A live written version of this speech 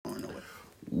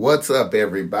What's up,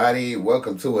 everybody?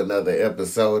 Welcome to another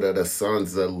episode of the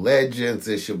Sons of Legends.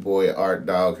 It's your boy Art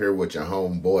Dog here with your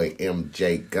homeboy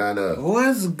MJ Gunner.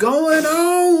 What's going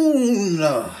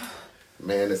on?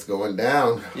 Man, it's going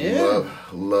down. Yeah.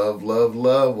 Love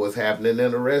what's happening in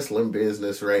the wrestling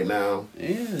business right now.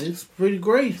 Yeah, it's pretty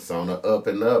great. It's on the up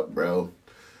and up, bro.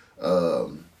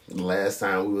 Last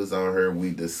time we was on here, we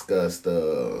discussed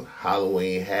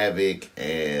Halloween Havoc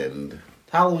and...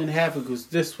 Halloween Havoc was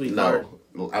this week.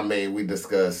 We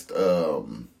discussed Hell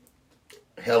in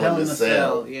the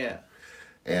Cell. Yeah.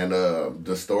 And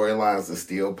the storylines are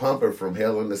still pumping from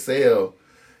Hell in the Cell.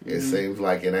 It seems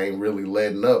like it ain't really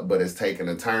letting up, but it's taking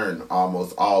a turn,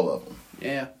 almost all of them.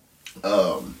 Yeah.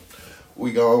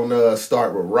 We gonna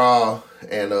start with Raw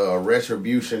and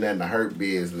Retribution and the Hurt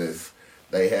Business.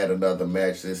 They had another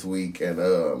match this week, and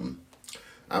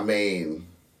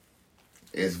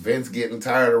is Vince getting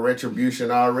tired of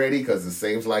Retribution already? Because it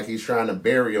seems like he's trying to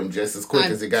bury him just as quick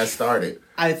as it got started.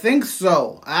 I think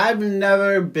so. I've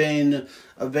never been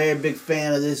a very big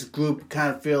fan of this group.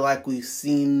 Kind of feel like we've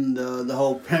seen the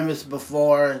whole premise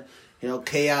before. You know,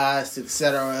 chaos,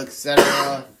 etc.,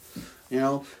 etc.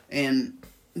 And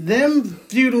them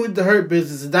feuding with the Hurt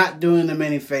Business is not doing them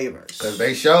any favors. Because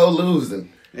they sure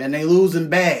losing. And they losing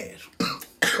bad.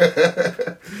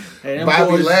 Hey,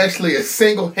 Bobby Lashley is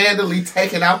single-handedly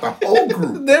taking out the whole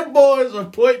group. Them boys are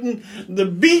putting the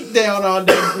beat down on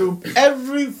that group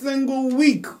every single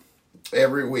week.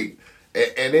 Every week.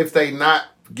 And if they not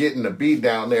getting the beat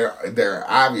down, they're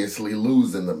obviously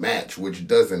losing the match, which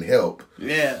doesn't help.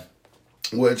 Yeah.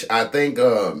 Which I think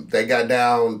they got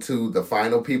down to the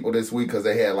final people this week because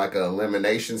they had like an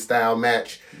elimination style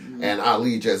match. Mm-hmm. And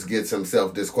Ali just gets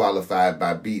himself disqualified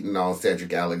by beating on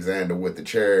Cedric Alexander with the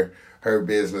chair. Her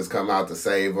Business come out to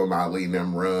save him. Ali and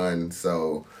them run.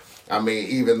 So,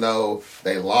 even though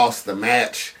they lost the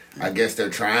match, I guess they're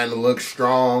trying to look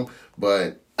strong.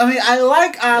 But I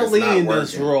like Ali in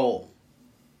this role.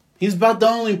 He's about the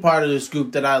only part of this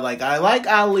group that I like. I like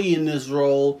Ali in this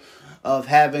role of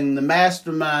having the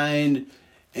mastermind,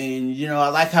 and I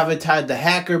like how they tied the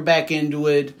hacker back into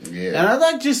it. Yeah. And I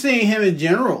like just seeing him in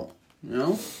general,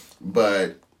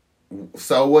 But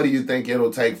so what do you think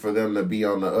it'll take for them to be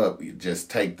on the up? You just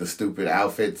take the stupid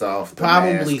outfits off?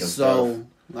 Probably so.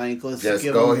 Stuff. Let's just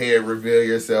go ahead, reveal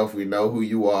yourself. We know who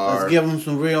you are. Let's give them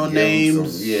some real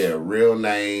names. Real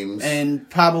names. And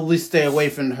probably stay away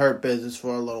from the Hurt Business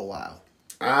for a little while.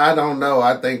 I don't know.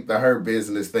 I think the Hurt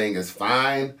Business thing is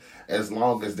fine as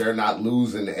long as they're not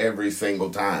losing every single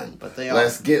time. But they are.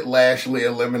 Let's get Lashley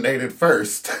eliminated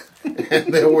first,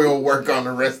 and then we'll work on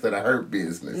the rest of the Hurt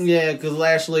Business. Yeah, because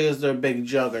Lashley is their big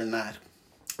juggernaut.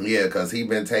 Yeah, because he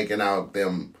been taking out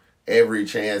them every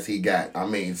chance he got.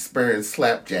 Sparing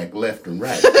Slapjack left and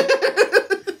right.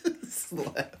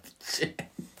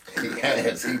 Slapjack. He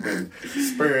been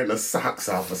sparing the socks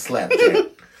off of Slapjack.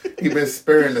 He been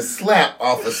sparing the slap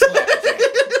off of Slapjack.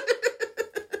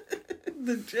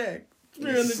 The Jack.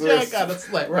 Sparing the Jack out of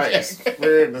Slapjack. Right,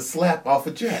 sparing the slap off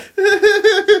of Jack.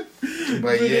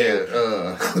 But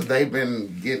they've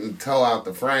been getting toe out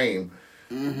the frame.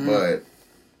 Mm-hmm. But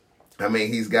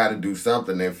he's got to do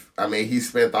something. He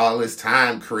spent all his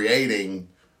time creating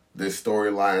this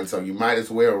storyline, so you might as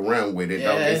well run with it.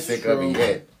 Yeah, don't get sick of it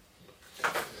yet.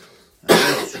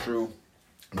 That's true.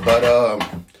 But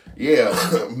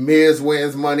Miz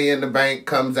wins Money in the Bank,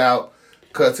 comes out,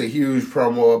 cuts a huge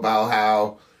promo about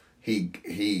how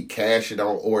he cashed it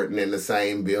on Orton in the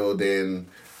same building.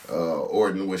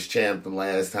 Orton was champ the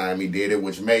last time he did it,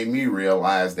 which made me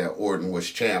realize that Orton was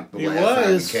champ the last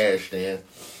time he cashed in.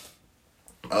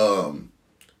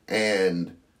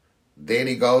 And then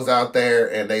he goes out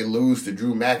there and they lose to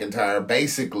Drew McIntyre,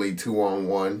 basically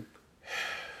 2-on-1.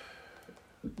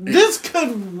 This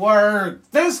could work.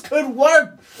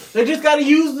 They just got to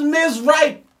use the Miz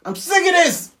right. I'm sick of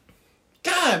this.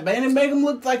 God, man, it made him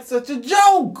look like such a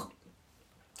joke.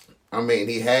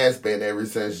 He has been ever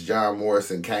since John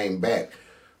Morrison came back.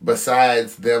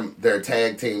 Besides their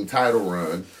tag team title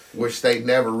run, which they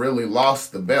never really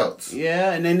lost the belts.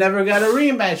 Yeah, and they never got a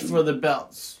rematch for the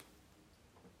belts.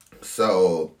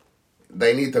 So,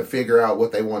 they need to figure out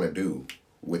what they want to do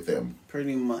with them.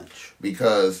 Pretty much.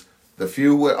 Because the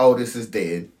feud with Otis is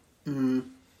dead. Mm-hmm.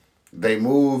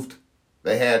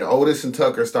 They had Otis and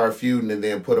Tucker start feuding and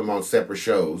then put them on separate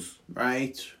shows.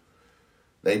 Right.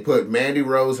 They put Mandy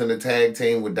Rose in the tag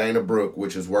team with Dana Brooke,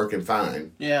 which is working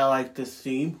fine. Yeah, I like this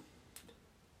team.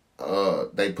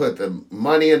 They put the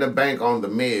Money in the Bank on The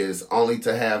Miz, only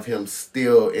to have him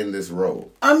still in this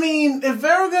role. If they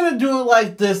were going to do it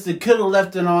like this, they could have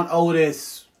left it on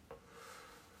Otis.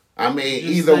 I mean,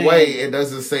 Just either saying. way, it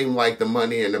doesn't seem like the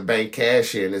Money in the Bank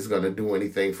cash-in is going to do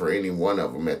anything for any one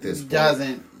of them at this point. It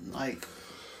doesn't. Like,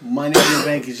 Money in the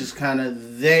Bank is just kind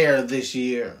of there this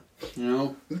year, you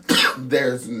know?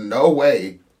 There's no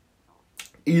way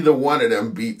either one of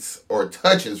them beats or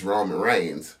touches Roman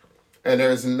Reigns. And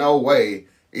there's no way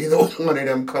either one of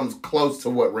them comes close to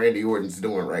what Randy Orton's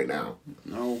doing right now.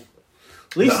 No.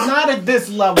 At least not at this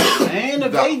level, man.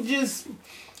 If they just...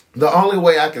 The only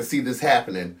way I can see this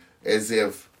happening is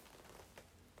if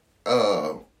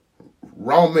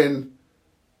Roman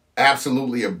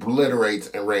absolutely obliterates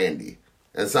and Randy.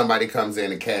 And somebody comes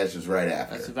in and cashes right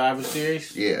after. A Survivor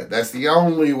Series? Yeah, that's the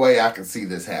only way I can see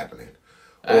this happening.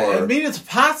 Or, I mean, it's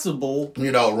possible.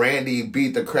 You know, Randy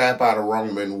beat the crap out of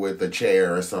Roman with a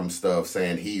chair or some stuff,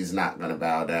 saying he's not going to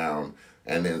bow down,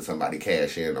 and then somebody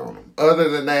cash in on him. Other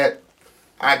than that,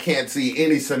 I can't see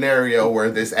any scenario where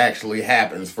this actually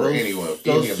happens for anyone.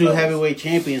 Those two heavyweight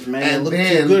champions, man, and they look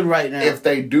then, too good right now. If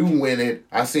they do win it,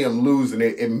 I see them losing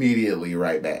it immediately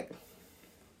right back.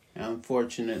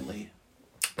 Unfortunately.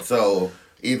 So,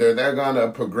 either they're going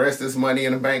to progress this Money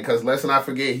in the Bank, because let's not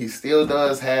forget, he still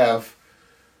does have...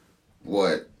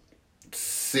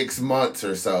 6 months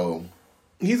or so.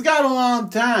 He's got a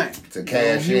long time to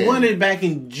cash in. He won it back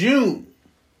in June.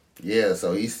 Yeah,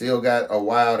 so he still got a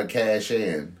while to cash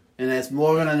in. And that's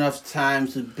more than enough time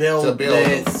to build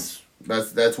this.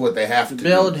 That's what they have to do.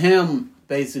 Build him,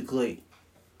 basically.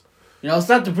 You know, it's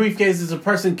not the briefcase, it's a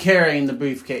person carrying the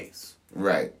briefcase.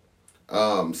 Right.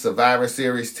 Survivor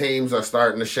Series teams are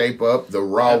starting to shape up. The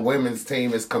Raw women's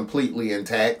team is completely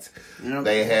intact. Yep.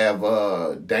 They have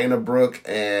Dana Brooke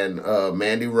and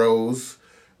Mandy Rose.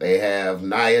 They have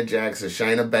Nia Jax and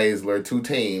Shayna Baszler, 2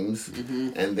 teams.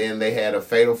 Mm-hmm. And then they had a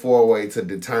fatal 4-way to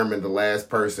determine the last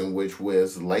person, which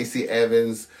was Lacey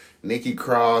Evans, Nikki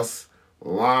Cross,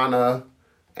 Lana,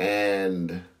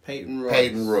 and Peyton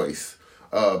Royce.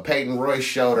 Peyton Royce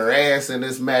showed her ass in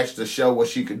this match to show what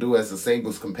she could do as a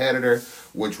singles competitor,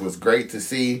 which was great to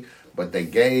see, but they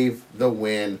gave the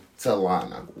win to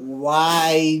Lana.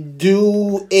 Why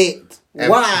do it?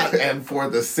 Why? And for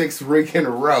the 6th week in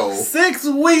a row... 6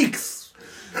 weeks!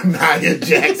 Nia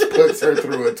Jax puts her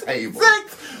through a table.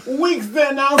 6 weeks, the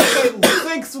announce table.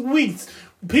 6 weeks.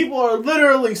 People are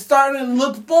literally starting to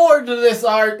look forward to this,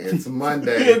 Art. It's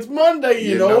Monday. It's Monday,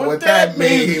 you know what that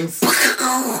means.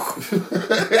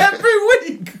 Every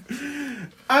week.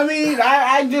 I mean,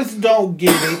 I just don't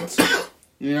get it.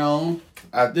 You know?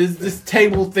 This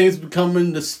table thing's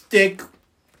becoming the stick.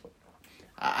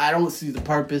 I don't see the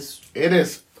purpose. It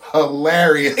is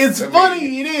hilarious. It's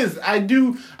funny, it is. I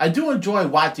do enjoy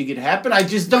watching it happen. I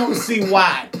just don't see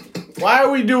why. Why are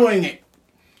we doing it?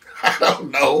 I don't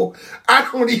know. I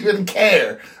don't even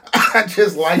care. I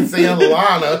just like seeing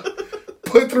Lana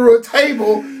put through a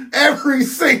table every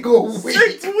single week.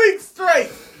 6 weeks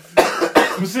straight.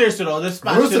 But seriously though, this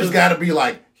spot Bruce's got to be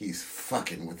like, he's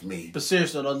fucking with me. But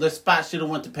seriously though, this spot should have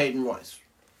went to Peyton Royce.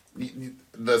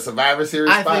 The Survivor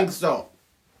Series spot? I think so.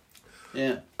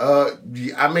 Yeah.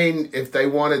 I mean, if they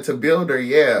wanted to build her,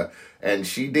 yeah. And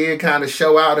she did kind of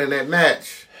show out in that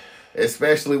match.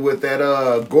 Especially with that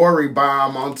gory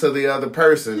bomb onto the other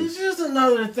person. It's just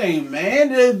another thing,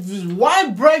 man. Why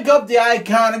break up the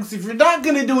Iconics if you're not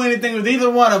going to do anything with either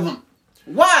one of them?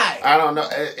 Why? I don't know.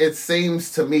 It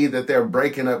seems to me that they're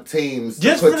breaking up teams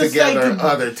to put together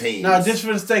other teams. No, just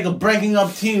for the sake of breaking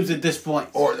up teams at this point.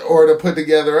 Or to put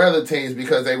together other teams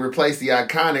because they replaced the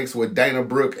Iconics with Dana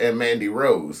Brooke and Mandy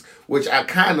Rose, which I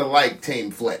kind of like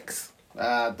Team Flex.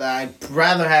 I'd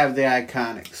rather have the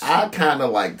Iconics. I kind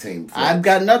of like Team Flex. I've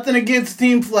got nothing against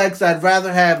Team Flex. I'd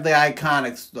rather have the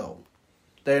Iconics, though.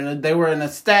 They were an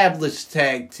established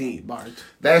tag team, Bart.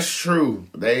 That's true.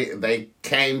 They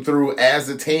came through as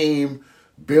a team,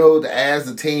 built as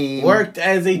a team, worked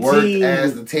as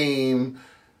a team,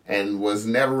 and was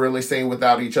never really seen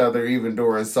without each other, even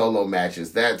during solo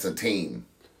matches. That's a team.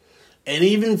 And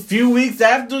even a few weeks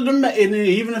after the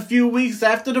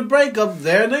breakup,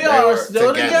 there they are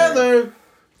still together.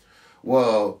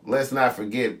 Well, let's not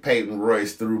forget Peyton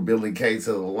Royce threw Billy Kay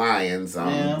to the Lions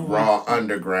on Raw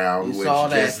Underground, which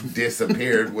just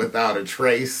disappeared without a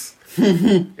trace.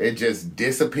 It just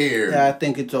disappeared. Yeah, I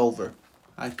think it's over.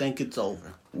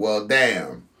 Well,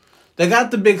 damn. They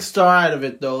got the big star out of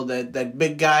it, though. That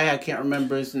big guy, I can't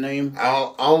remember his name.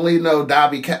 I only know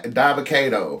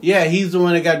Dabba-Kato. Yeah, he's the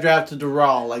one that got drafted to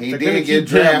Raw. Like he did get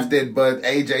drafted, but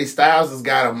AJ Styles has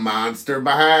got a monster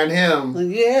behind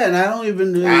him. Yeah, and I don't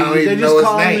even know his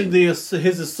name.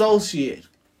 His associate.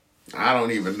 I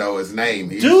don't even know his name.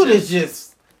 Dude is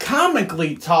just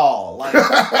comically tall. Like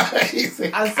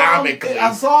comically.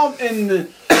 I saw him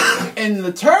in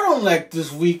the turtleneck this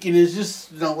week, and it's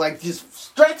just just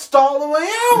stretched all the way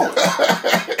out.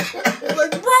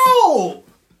 Like, bro,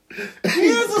 he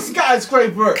is a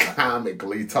skyscraper.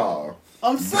 Comically tall.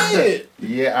 I'm saying.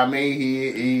 Yeah, I mean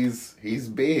he's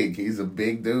big. He's a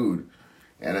big dude.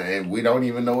 And we don't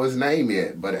even know his name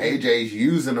yet, but AJ's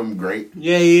using him great.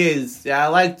 Yeah, he is. Yeah, I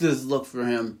like this look for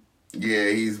him. Yeah,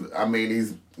 he's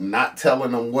not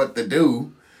telling them what to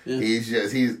do. Yeah.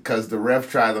 Because the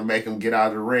ref tried to make him get out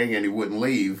of the ring and he wouldn't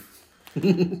leave.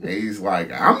 He's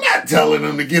like, I'm not telling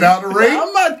him to get out of the ring.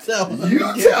 I'm not telling him. You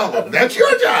tell him. That's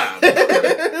your job.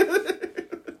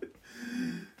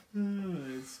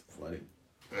 It's funny.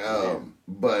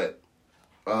 But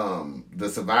the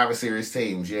Survivor Series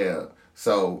teams, yeah.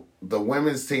 So the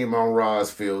women's team on Raw is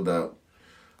filled up.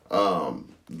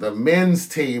 The men's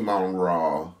team on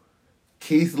Raw,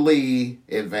 Keith Lee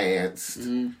advanced.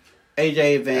 Mm-hmm.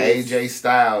 AJ advanced. AJ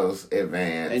Styles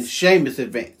advanced. And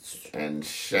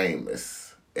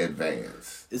Sheamus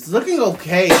advanced. It's looking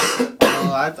okay.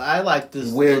 I like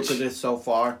this look of this so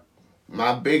far.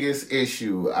 My biggest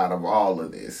issue out of all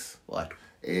of this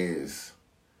is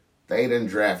they done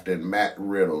drafted Matt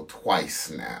Riddle twice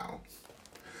now.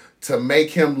 To make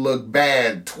him look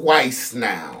bad twice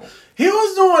now. He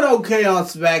was doing okay on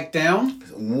SmackDown.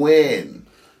 When?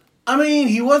 I mean,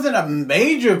 he wasn't a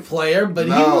major player, but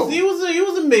he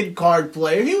was a mid-card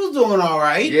player. He was doing all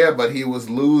right. Yeah, but he was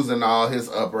losing all his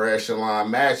upper echelon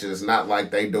matches, not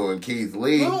like they doing Keith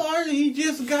Lee. Well, he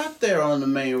just got there on the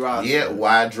main roster. Yeah,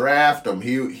 why draft him?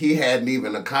 He hadn't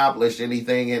even accomplished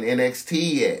anything in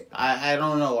NXT yet. I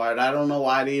don't know. I don't know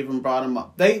why they even brought him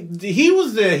up. He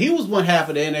was there. He was one half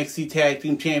of the NXT Tag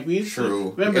Team Champions.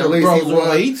 True. Remember at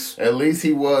least at least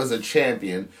he was a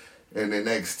champion in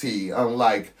NXT,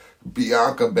 unlike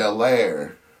Bianca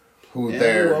Belair,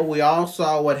 Well, we all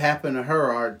saw what happened to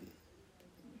her, Art.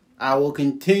 I will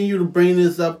continue to bring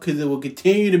this up because it will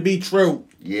continue to be true.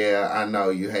 Yeah, I know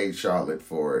you hate Charlotte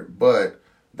for it, but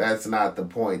that's not the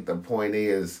point. The point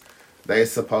is they're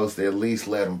supposed to at least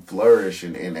let them flourish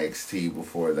in NXT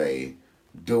before they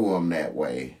do them that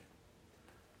way.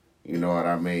 You know what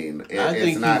I mean?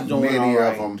 It's not many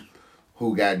of them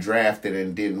who got drafted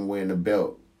and didn't win the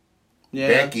belt. Yeah.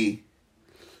 Becky.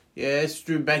 Yeah, it's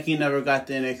true. Becky never got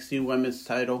the NXT Women's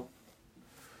title.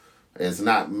 There's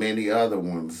not many other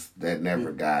ones that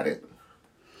never got it.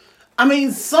 I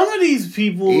mean, some of these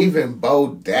people... Even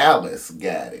Bo Dallas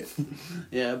got it.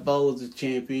 Yeah, Bo was a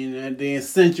champion. And the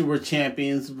Ascension were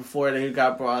champions before they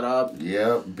got brought up.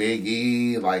 Yep, Big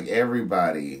E, like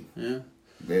everybody. Yeah.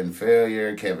 Ben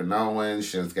Failure, Kevin Owens,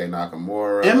 Shinsuke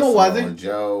Nakamura, Emma Samoa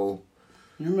Joe.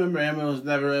 You remember Emma was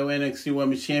never an NXT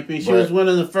Women's Champion. She was one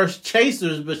of the first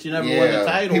chasers, but she never won the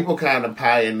title. People kind of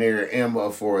pioneered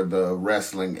Emma for the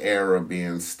wrestling era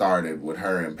being started with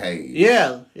her and Paige.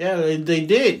 Yeah, they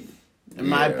did. In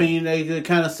my opinion, they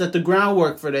kind of set the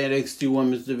groundwork for the NXT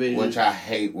Women's division. Which I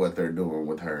hate what they're doing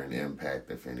with her in Impact,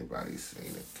 if anybody's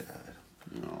seen it.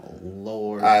 God. Oh,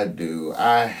 Lord. I do.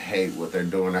 I hate what they're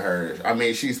doing to her. I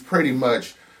mean, she's pretty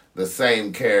much the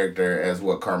same character as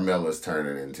what Carmella's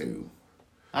turning into.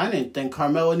 I didn't think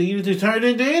Carmella needed to turn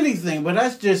into anything, but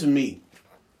that's just me.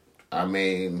 I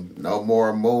mean, no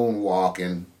more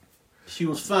moonwalking. She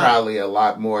was fine. Probably a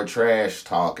lot more trash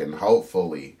talking,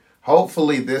 hopefully.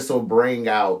 Hopefully this will bring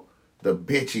out the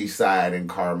bitchy side in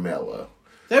Carmella.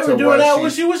 They were doing that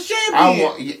when she was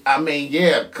champion. I mean,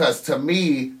 yeah, because to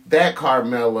me, that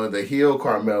Carmella, the heel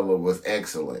Carmella, was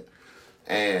excellent.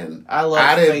 And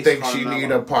I didn't think she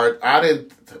needed a part. I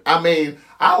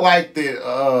liked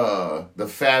the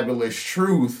Fabulous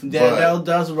Truth. That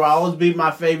does always be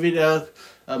my favorite.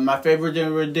 My favorite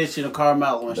rendition of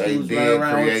Carmella when she was running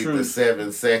around with Truth. The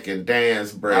 7-second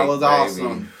dance break. That was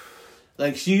awesome.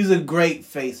 Like, she's a great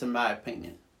face in my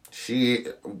opinion.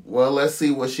 Let's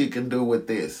see what she can do with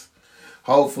this.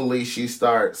 Hopefully she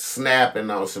starts snapping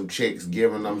on some chicks,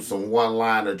 giving them some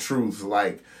one-liner truths.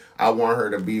 Like, I want her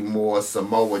to be more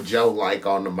Samoa Joe-like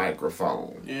on the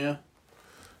microphone. Yeah.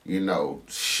 You know,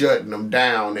 shutting them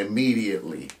down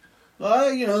immediately. Well,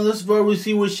 this is where we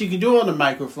see what she can do on the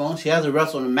microphone. She hasn't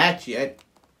wrestled a match yet.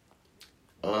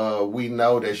 We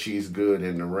know that she's good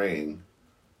in the ring.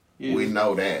 Yeah. We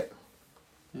know that.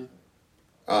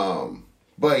 Yeah.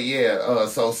 But yeah,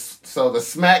 so the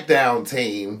SmackDown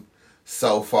team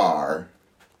so far,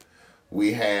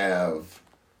 we have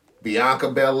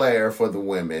Bianca Belair for the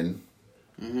women.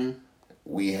 Mm-hmm.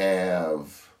 We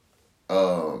have,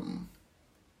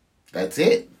 that's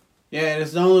it. Yeah,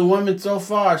 it's the only woman so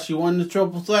far. She won the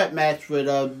triple threat match with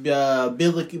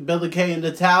Billie Kay and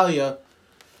Natalya.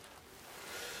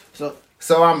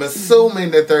 So I'm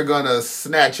assuming that they're gonna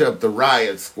snatch up the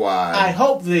Riot Squad. I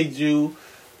hope they do.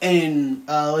 And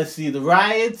let's see, the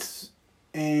Riots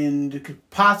and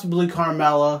possibly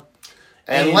Carmella.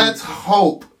 And let's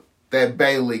hope that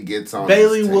Bayley gets on.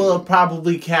 Bayley this team. will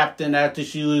probably captain after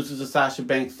she loses to Sasha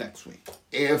Banks next week.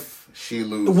 If she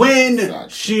loses. When Sasha.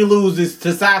 she loses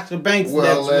to Sasha Banks next week.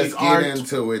 Well, let's get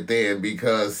into it then,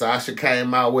 because Sasha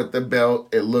came out with the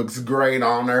belt. It looks great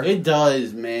on her. It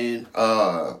does, man.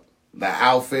 The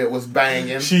outfit was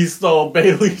banging. She stole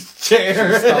Bayley's chair.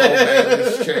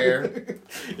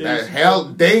 That hell,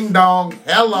 ding dong,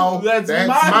 hello. That's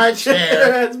my chair.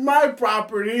 That's my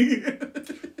property.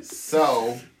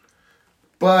 So,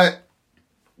 but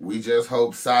we just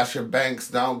hope Sasha Banks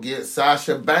don't get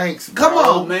Sasha Banks. Bro. Come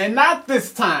on, man. Not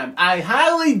this time. I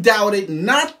highly doubt it.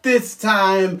 Not this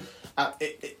time.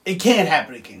 It can't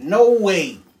happen again. No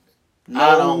way. No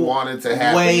I don't want it to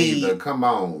happen way. either. Come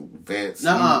on, Vince.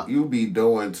 You be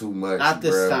doing too much. Not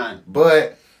this time.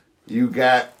 But you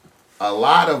got a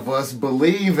lot of us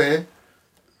believing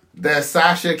that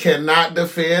Sasha cannot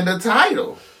defend a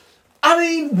title. I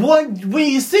mean, when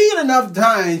you see it enough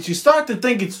times, you start to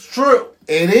think it's true.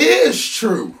 It is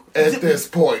true at this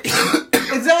point.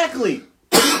 Exactly.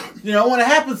 When it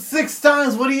happens 6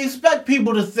 times, what do you expect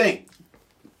people to think?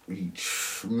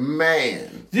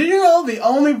 Man. Do you know the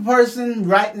only person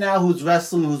right now who's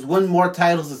wrestling who's won more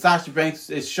titles than Sasha Banks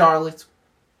is Charlotte?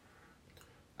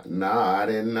 Nah, I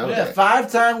didn't know that.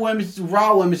 5-time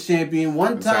Raw Women's Champion,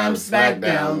 1-time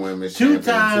SmackDown, Women's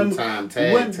 2-time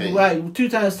Tag Team. Right, 2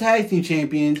 times Tag Team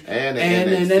Champions, and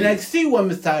an NXT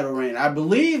Women's title reign. I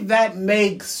believe that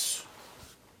makes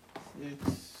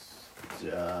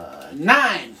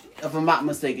 9. If I'm not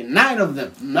mistaken, 9 of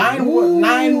them.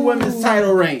 9 women's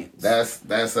title reigns.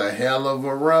 That's a hell of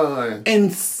a run.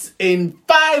 And 5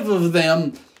 of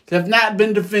them have not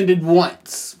been defended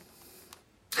once.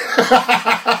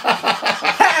 Half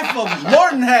of them,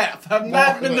 more than half, have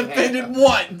not been defended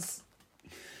once.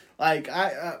 Like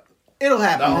it'll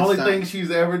happen. The only thing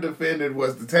she's ever defended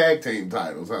was the tag team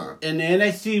titles, huh? And the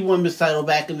NXT Women's title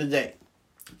back in the day.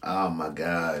 Oh my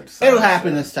God! It'll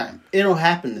happen this time. It'll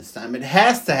happen this time. It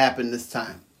has to happen this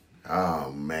time.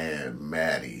 Oh man,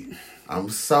 Maddie, I'm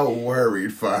so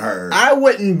worried for her. I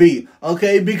wouldn't be,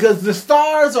 okay, because the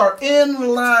stars are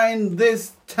in line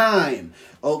this time,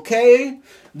 okay?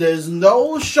 There's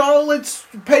no Charlotte's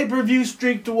pay-per-view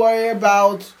streak to worry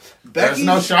about. There's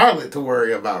no Charlotte to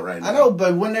worry about right now. I know,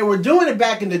 but when they were doing it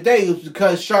back in the day, it was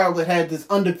because Charlotte had this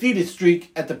undefeated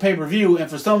streak at the pay-per-view, and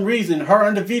for some reason, her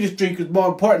undefeated streak was more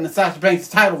important than Sasha Banks'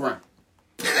 title run.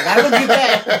 Like, I don't get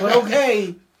that, but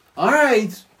okay. All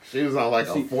right. She was on like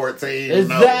a 14. There's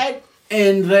that,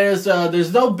 and there's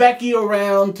no Becky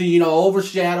around to,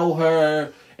 overshadow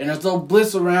her. And there's no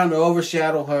Bliss around to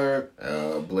overshadow her.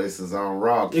 Bliss is on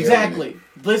Raw. Exactly.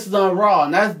 Bliss is on Raw.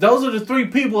 And those are the 3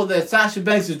 people that Sasha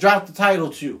Banks has dropped the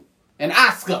title to. And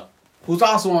Asuka, who's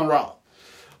also on Raw.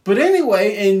 But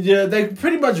anyway, and they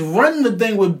pretty much run the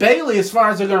thing with Bayley as far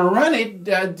as they're going to run it.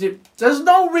 There's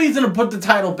no reason to put the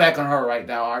title back on her right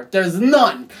now, Art. There's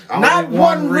none. Not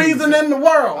one reason in the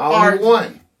world, Art. Only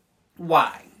one.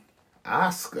 Why?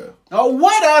 Asuka. Oh,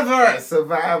 whatever. At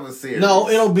Survivor Series. No,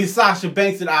 it'll be Sasha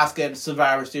Banks and Asuka at the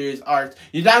Survivor Series, Art.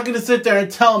 You're not going to sit there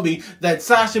and tell me that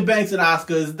Sasha Banks and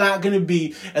Asuka is not going to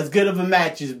be as good of a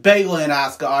match as Bayley and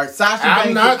Asuka, Art.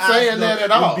 I'm not saying that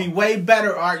at all. Would be way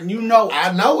better, Art, and you know it.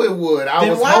 I know it would.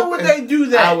 Then why would they do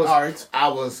that, Art? I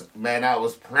was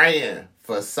praying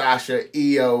for Sasha,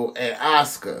 Io, and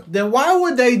Asuka. Then why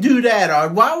would they do that,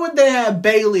 Art? Why would they have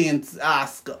Bayley and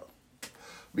Asuka?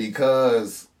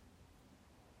 Because...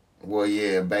 Well,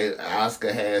 yeah,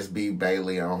 Asuka has beat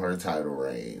Bayley on her title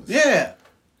reigns. Yeah.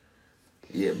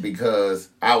 Yeah, because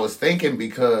I was thinking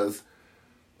because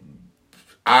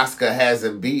Asuka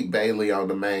hasn't beat Bayley on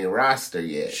the main roster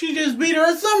yet. She just beat her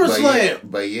at SummerSlam.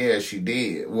 But yeah, she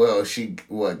did. Well, she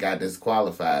got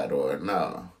disqualified or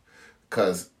no.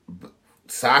 Because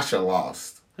Sasha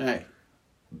lost. Right.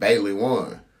 Bayley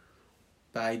won.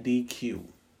 By DQ.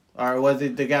 Or was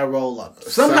it they got roll up?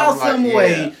 Somehow, some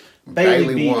way... Yeah.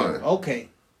 Bayley won. Her. Okay.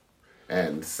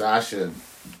 And Sasha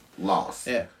lost.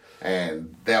 Yeah.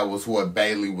 And that was what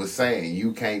Bayley was saying.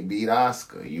 You can't beat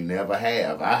Asuka. You never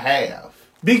have. I have.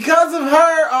 Because of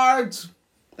her, Art.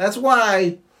 That's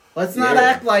why. Let's not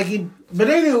act like it.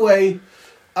 But anyway,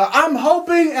 I'm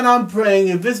hoping and I'm praying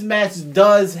if this match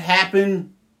does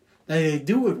happen, that they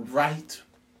do it right.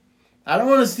 I don't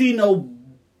want to see no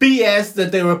BS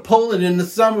that they were pulling in the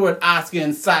summer with Asuka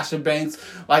and Sasha Banks.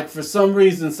 Like, for some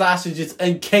reason, Sasha just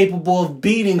incapable of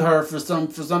beating her for some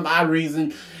odd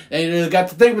reason. And they got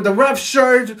the thing with the ref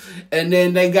shirt, and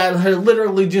then they got her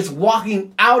literally just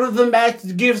walking out of the match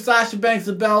to give Sasha Banks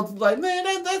the belt. Like,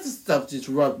 man, that stuff just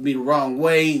rubbed me the wrong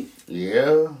way.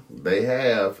 Yeah, they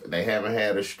have. They haven't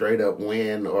had a straight up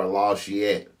win or loss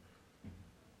yet.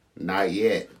 Not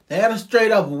yet. They had a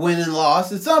straight up win and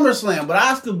loss at SummerSlam, but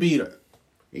Asuka beat her.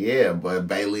 Yeah, but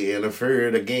Bayley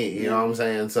interfered again. You know what I'm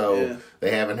saying? So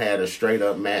they haven't had a straight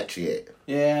up match yet.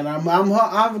 Yeah, and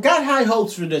I've got high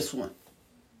hopes for this one.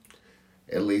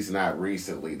 At least not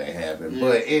recently they haven't. Yeah.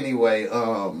 But anyway,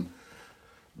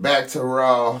 back to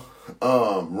Raw.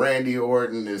 Randy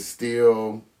Orton is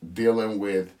still dealing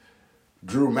with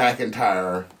Drew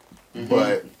McIntyre,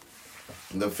 but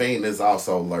The Fiend is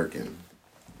also lurking.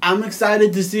 I'm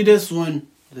excited to see this one.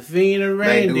 The Fiend and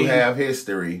Randy. They do have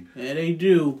history. Yeah, they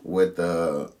do. With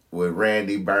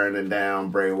Randy burning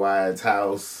down Bray Wyatt's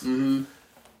house. Mm-hmm.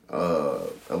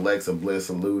 Alexa Bliss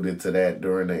alluded to that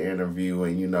during the interview,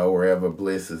 and wherever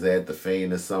Bliss is at, the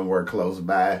Fiend is somewhere close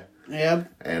by.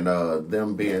 Yep. And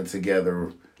them being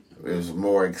together is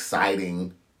more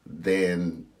exciting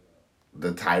than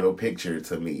the title picture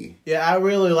to me. Yeah, I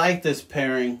really like this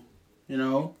pairing.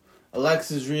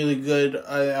 Alexa's really good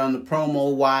on the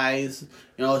promo wise.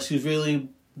 She's really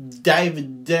dived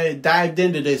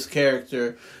into this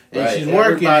character, and she's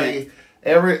working it.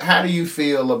 How do you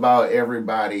feel about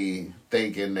everybody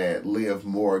thinking that Liv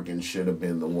Morgan should have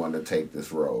been the one to take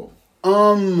this role?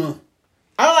 I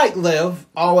like Liv,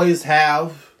 always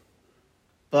have,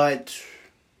 but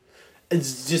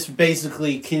it's just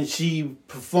basically, can she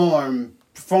perform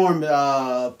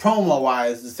promo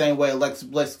wise the same way Alexa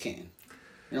Bliss can?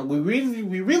 We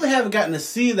really haven't gotten to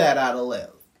see that out of Liv.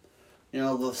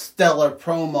 The stellar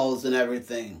promos and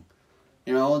everything.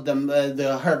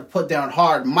 Her put down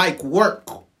hard mic work.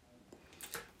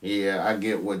 Yeah, I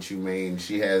get what you mean.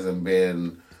 She hasn't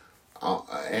been,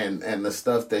 and the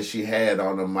stuff that she had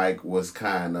on the mic was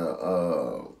kind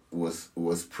of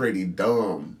was pretty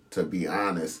dumb, to be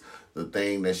honest. The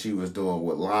thing that she was doing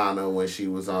with Lana when she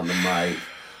was on the mic,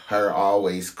 her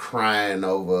always crying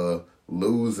over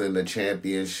losing the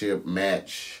championship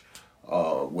match.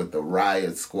 With the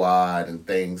Riot Squad and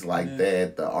things like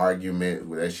that, the argument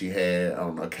that she had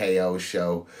on a KO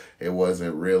show, it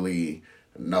wasn't really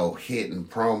no hidden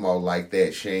promo like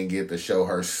that. She ain't get to show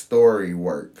her story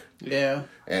work. Yeah.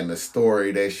 And the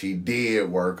story that she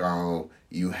did work on,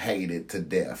 you hated to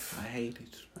death. I hate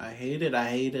it.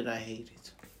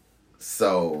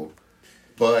 So,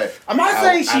 but I'm not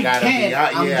saying she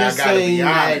can't. I'm just saying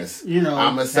that,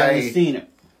 I'm gonna say seen it.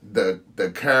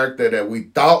 The character that we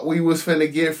thought we was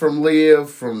finna get from Liv,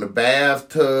 from the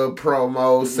bathtub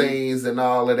promo scenes and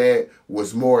all of that,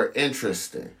 was more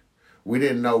interesting. We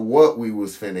didn't know what we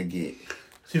was finna get.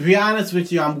 To be honest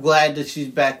with you, I'm glad that she's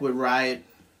back with Riot.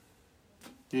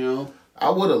 I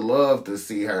would have loved to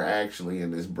see her actually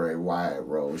in this Bray Wyatt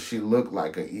role. She looked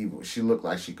like she looked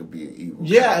like she could be an evil.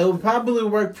 Yeah, character. it would probably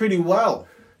work pretty well.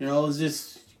 It's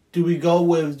just, do we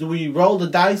roll the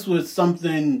dice with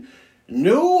something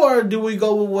new, or do we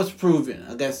go with what's proven?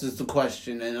 I guess is the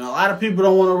question. And a lot of people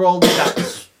don't want to roll the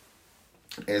dice.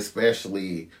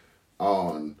 Especially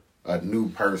on a new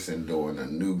person doing a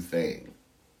new thing.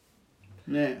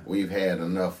 Yeah. We've had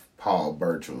enough Paul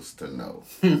Burchills to know.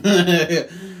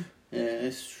 Yeah,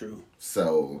 it's true.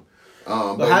 So,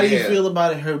 but how do you feel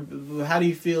about it? How do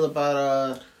you feel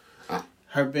about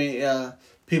her being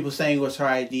people saying it was her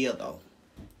idea though?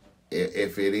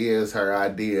 If it is her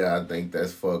idea, I think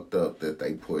that's fucked up that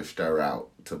they pushed her out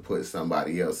to put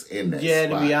somebody else in that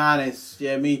spot. To be honest,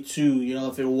 me too.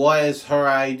 If it was her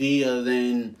idea,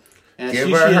 then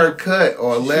give her cut,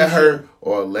 or let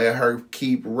her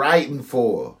keep writing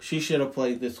for her. She should have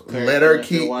played this character.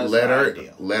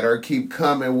 Let her keep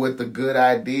coming with the good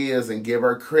ideas and give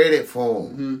her credit for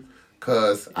them.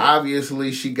 Because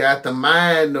obviously she got the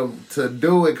mind to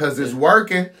do it because it's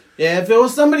working. Yeah, if it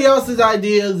was somebody else's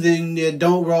idea, then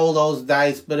don't roll those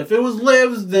dice. But if it was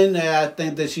Liv's, then I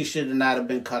think that she should not have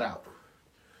been cut out.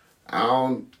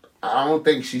 I don't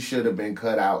think she should have been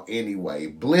cut out anyway.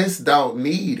 Bliss don't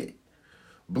need it.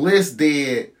 Bliss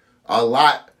did a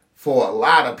lot for a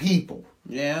lot of people.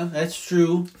 Yeah, that's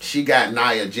true. She got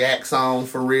Nia Jax on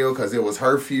for real because it was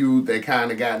her feud that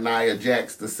kind of got Nia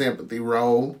Jax the sympathy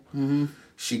role. Mm-hmm.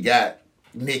 She got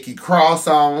Nikki Cross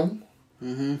on.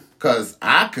 Because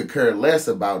I could care less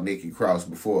about Nikki Cross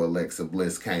before Alexa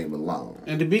Bliss came along.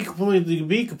 And to be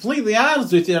completely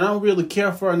honest with you, I don't really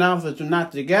care for her now that they're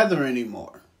not together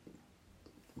anymore.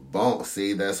 Boom.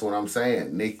 See, that's what I'm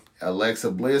saying. Alexa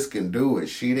Bliss can do it.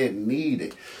 She didn't need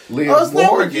it. Liv it's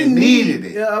not what you Morgan needed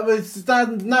it. Yeah, but it's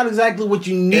not exactly what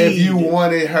you need. If you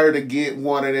wanted her to get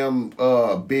one of them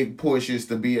big pushes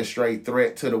to be a straight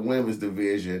threat to the women's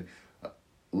division,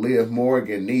 Liv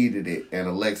Morgan needed it, and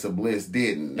Alexa Bliss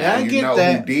didn't. Now, I get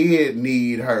that. Who did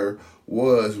need her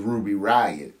was Ruby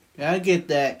Riott. Yeah, I get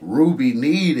that. Ruby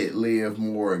needed Liv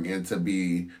Morgan to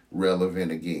be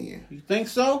relevant again. You think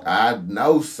so? I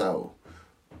know so.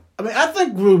 I mean, I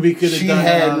think Ruby could have She done it.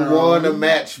 had won a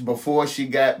match before she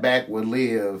got back with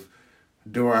Liv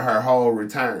during her whole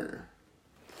return.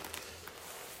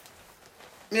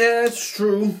 Yeah, that's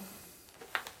true.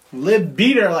 Liv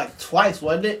beat her like twice,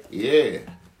 wasn't it? Yeah.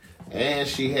 And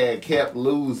she had kept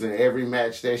losing every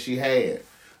match that she had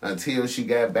until she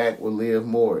got back with Liv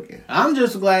Morgan. I'm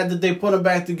just glad that they put them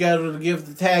back together to give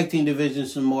the tag team division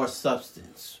some more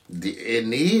substance. It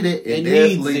needed it. It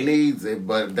definitely needs it.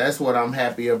 But that's what I'm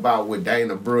happy about with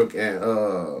Dana Brooke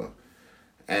and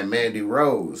Mandy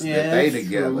Rose. Yeah, that they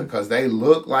together. Because they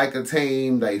look like a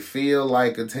team. They feel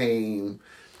like a team.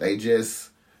 They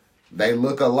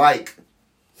look alike.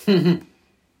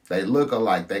 They look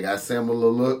alike. They got similar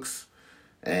looks.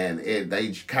 And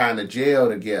they kind of gel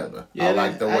together. Yeah, I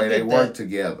like the way they work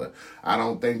together. I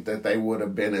don't think that they would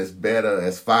have been as better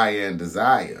as Fire and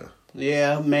Desire.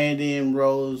 Yeah, Mandy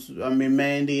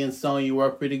and Sonya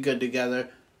work pretty good together.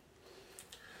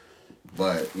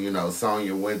 But,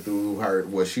 Sonya went through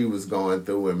what she was going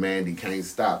through, and Mandy can't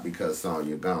stop because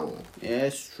Sonya gone. Yeah,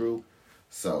 that's true.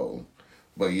 So,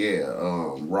 but yeah,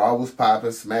 Raw was popping,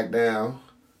 SmackDown.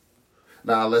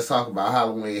 Now, let's talk about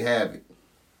Halloween Havoc.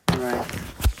 Right.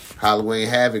 Halloween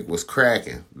Havoc was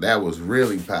cracking. That was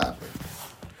really popping.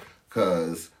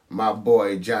 Because my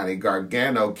boy Johnny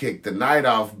Gargano kicked the night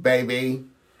off, baby.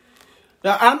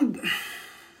 Now, I'm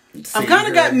kind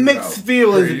of got mixed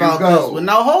feelings about this one.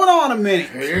 Now, hold on a minute.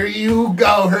 Here you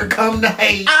go. Here come the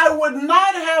hate. I would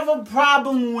not have a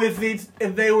problem with it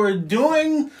if they were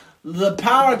doing the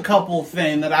power couple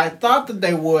thing that I thought that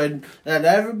they would, that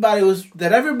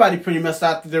everybody pretty much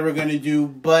thought that they were going to do,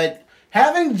 but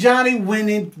having Johnny win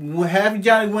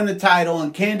the title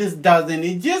and Candice doesn't,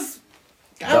 it just,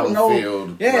 I don't know.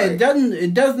 Right.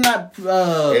 It does not.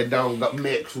 It don't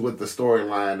mix with the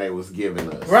storyline they was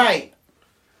giving us. Right.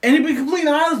 And to be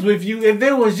completely honest with you, if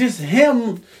it was just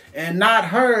him and not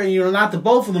her, and not the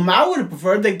both of them, I would have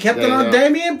preferred they kept it on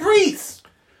Damian Priest.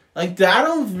 Like, I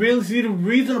don't really see the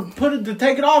reason to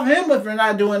take it off him if they're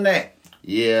not doing that.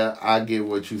 Yeah, I get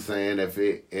what you're saying. If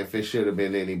it should have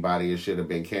been anybody, it should have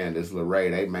been Candice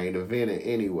LeRae. They main evented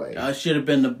anyway. It should have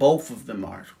been the both of them,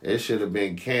 Art. It should have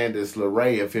been Candice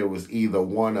LeRae if it was either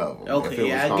one of them.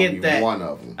 Okay, I get that. One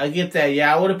of them. I get that.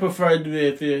 Yeah, I would have preferred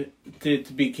to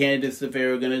be Candice if they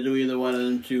were going to do either one of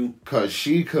them two. Because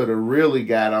she could have really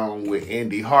got on with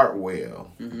Indy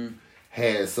Hartwell. Mm-hmm.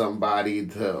 Had somebody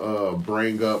to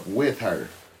bring up with her.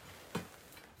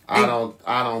 I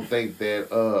don't think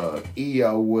that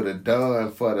EO would have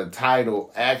done for the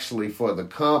title, actually for the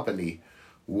company,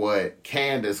 what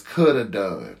Candice could have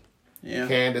done. Yeah.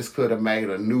 Candice could have made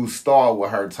a new star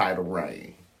with her title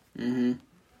reign. Mm-hmm.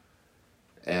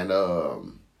 And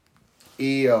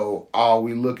EO, all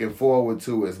we looking forward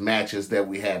to is matches that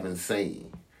we haven't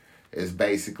seen. It's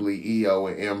basically EO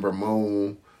and Ember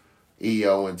Moon,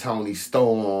 EO and Toni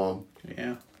Storm.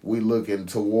 Yeah. We looking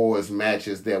towards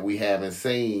matches that we haven't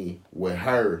seen with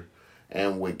her.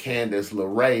 And with Candice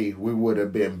LeRae, we would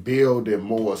have been building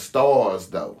more stars,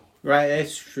 though. Right,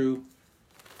 that's true.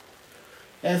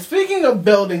 And speaking of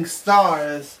building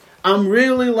stars, I'm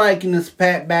really liking this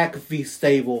Pat McAfee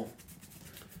stable.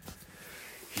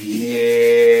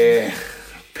 Yeah.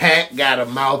 Pat got a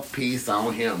mouthpiece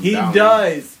on him. He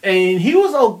does. And he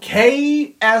was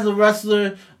okay as a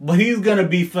wrestler, but he's going to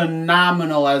be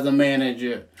phenomenal as a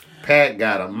manager. Pat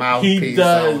got a mouthpiece on him. He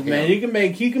does, man.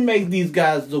 He can make these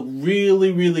guys look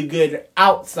really, really good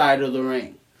outside of the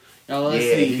ring. Now, let's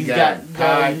see. He's got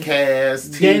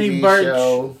podcasts, Danny TV Burch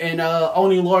show. and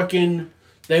Oni Lorcan.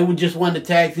 They would just won the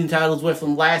tag team titles with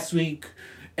him last week.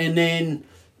 And then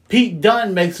Pete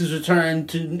Dunne makes his return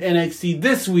to NXT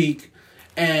this week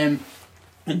and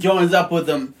joins up with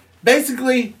them.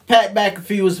 Basically, Pat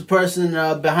McAfee was the person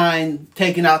behind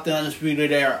taking out the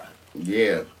Undisputed Era.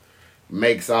 Yeah.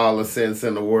 Makes all the sense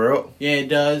in the world. Yeah, it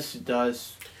does. It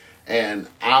does. And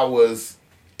I was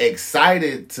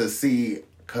excited to see,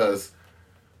 because,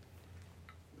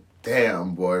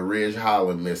 damn, boy, Ridge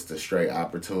Holland missed a straight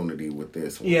opportunity with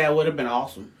this one. Yeah, it would have been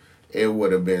awesome. It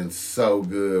would have been so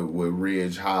good with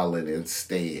Ridge Holland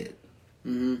instead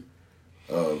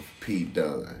of Pete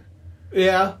Dunne.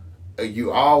 Yeah.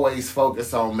 you always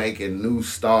focus on making new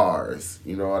stars.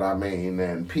 You know what I mean?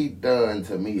 And Pete Dunne,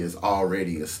 to me, is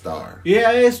already a star.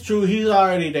 Yeah, it's true. He's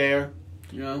already there.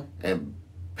 You know? And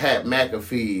Pat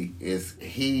McAfee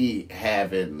he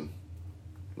having,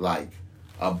 like,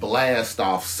 a blast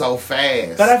off so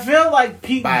fast. But I feel like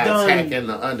Pete by Dunne... attacking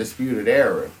the Undisputed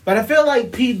Era. But I feel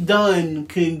like Pete Dunne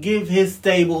can give his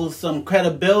stable some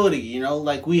credibility, you know?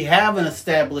 Like, we have an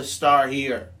established star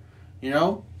here, you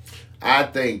know? I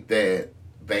think that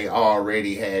they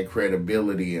already had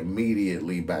credibility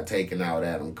immediately by taking out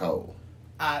Adam Cole.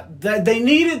 They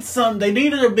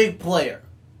needed a big player.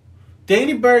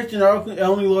 Danny Burch and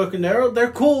Only Lorcan,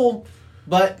 they're cool,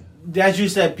 but as you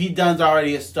said, Pete Dunne's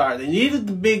already a star. They needed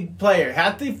the big player.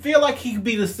 How they feel like he could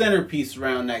be the centerpiece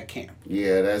around that camp.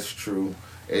 Yeah, that's true.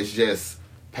 It's just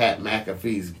Pat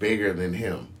McAfee's bigger than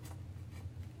him.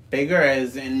 Bigger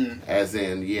as in,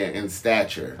 in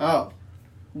stature. Oh.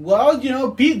 Well, you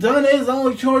know, Pete Dunne is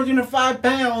only 205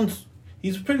 pounds.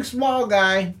 He's a pretty small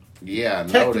guy. Yeah, I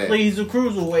know Technically, that. he's a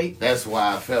cruiserweight. That's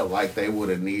why I felt like they would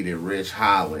have needed Rich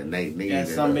Holland. They needed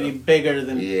somebody bigger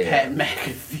than Pat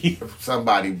McAfee.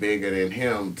 Somebody bigger than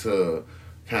him to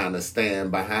kind of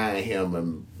stand behind him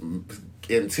and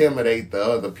intimidate the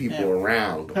other people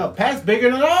around him. Hell, Pat's bigger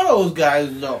than all those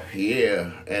guys, though.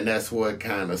 Yeah, and that's what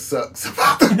kind of sucks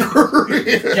about the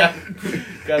career.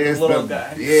 got the little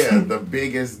guy. Yeah, the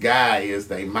biggest guy is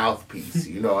their mouthpiece.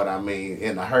 You know what I mean?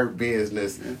 In the Hurt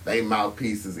Business, they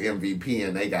mouthpiece is MVP,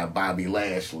 and they got Bobby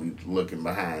Lashley looking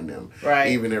behind them.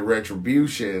 Right. Even in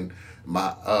Retribution,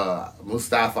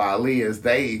 Mustafa Ali is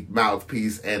they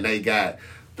mouthpiece, and they got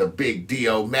the big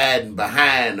Dio Madden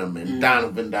behind them, and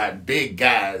Donovan, that big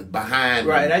guy behind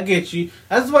them. Right, I get you.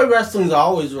 That's the way wrestling's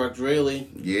always worked, really.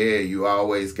 Yeah, you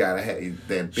always gotta have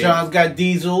that big... Sean's got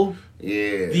Diesel.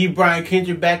 Yeah. D. Brian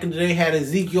Kendrick back in the day had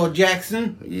Ezekiel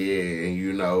Jackson. Yeah, and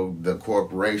you know, the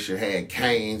corporation had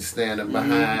Kane standing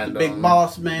behind the them. big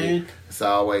boss man. It's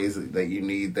always that you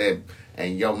need that,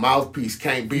 and your mouthpiece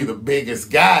can't be the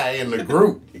biggest guy in the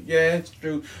group. Yeah, it's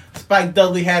true. Spike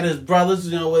Dudley had his brothers,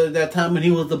 you know, at that time when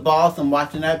he was the boss. I'm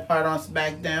watching that part on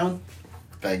SmackDown.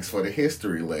 Thanks for the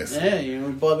history lesson. Yeah, you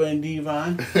know, Bubba and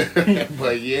Devon.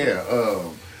 But yeah,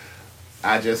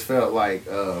 I just felt like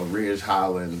Ridge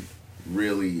Holland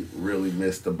really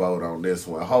missed the boat on this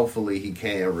one. Hopefully he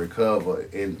can recover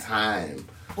in time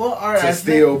to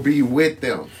still be with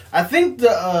them. I think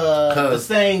the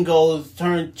saying goes,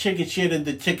 turn chicken shit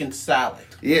into chicken salad.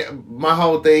 Yeah, my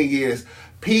whole thing is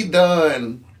Pete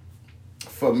Dunne,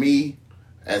 for me,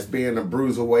 as being a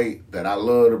bruiserweight, that I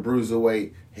love the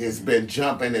bruiserweight, has been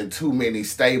jumping in too many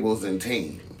stables and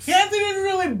teams. He hasn't even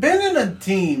really been in a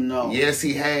team, though. Yes,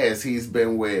 he has. He's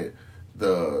been with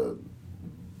the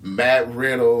Matt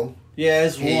Riddle. Yeah,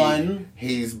 it's one.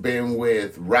 He's been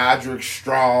with Roderick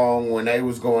Strong when they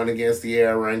was going against the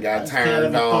Era and got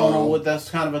turned on. That's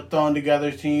kind of a thrown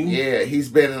together team. Yeah, he's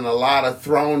been in a lot of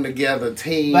thrown together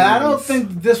teams. But I don't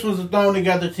think this was a thrown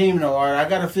together team, though. I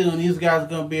got a feeling these guys are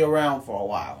going to be around for a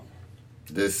while.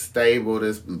 This stable,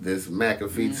 this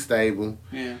McAfee stable.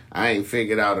 Yeah. I ain't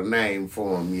figured out a name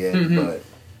for him yet, but...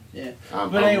 Yeah,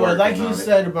 I'm anyway, like you on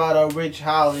said about Ridge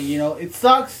Holland, you know, it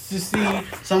sucks to see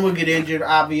someone get injured.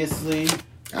 Obviously,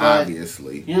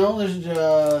 you know, there's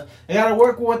they got to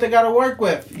work with what they got to work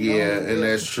with. Yeah, and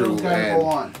that's true.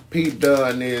 And Pete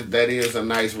Dunne that is a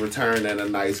nice return and a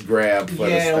nice grab for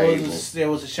the stable.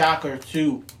 It was a shocker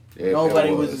too.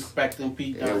 Nobody was expecting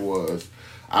Pete Dunne. It was.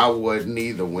 I wasn't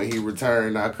either. When he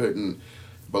returned, I couldn't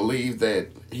believe that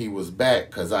he was back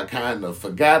because I kind of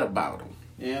forgot about him.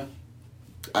 Yeah.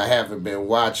 I haven't been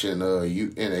watching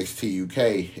NXT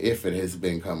UK if it has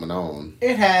been coming on.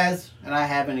 It has, and I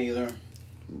haven't either.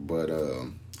 But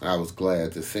I was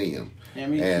glad to see him. Yeah,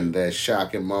 me and too. That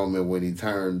shocking moment when he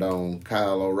turned on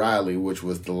Kyle O'Reilly, which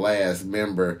was the last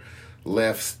member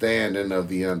left standing of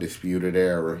the Undisputed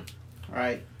Era.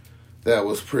 Right. That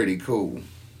was pretty cool.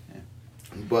 Yeah.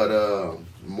 But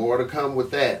more to come with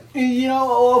that. You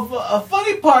know, a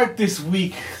funny part this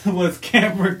week was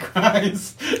Cameron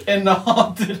Grimes in the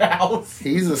haunted house.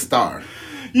 He's a star.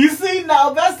 You see,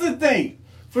 now that's the thing.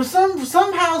 For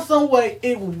somehow, some way,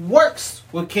 it works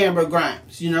with Cameron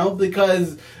Grimes. You know,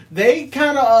 because they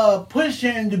kind of push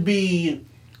him to be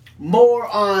more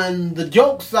on the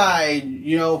joke side.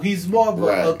 You know, he's more of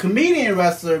a comedian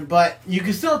wrestler, but you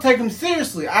can still take him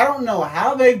seriously. I don't know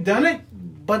how they've done it,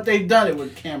 but they've done it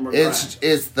with Cameron Grimes.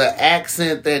 It's the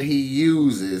accent that he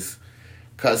uses,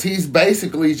 because he's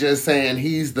basically just saying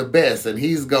he's the best and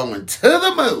he's going to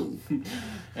the moon.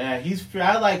 Yeah,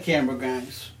 I like Cameron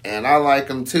Grimes. And I like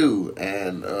him too.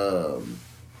 And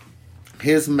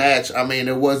his match, I mean,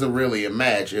 it wasn't really a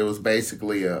match. It was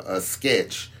basically a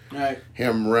sketch. Right.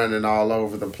 Him running all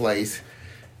over the place.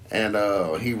 And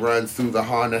he runs through the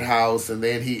haunted house, and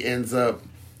then he ends up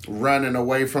running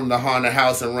away from the haunted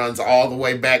house and runs all the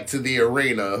way back to the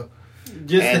arena.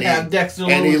 Just to have Dexter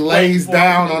Loomis. And he lays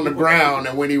down on the ground,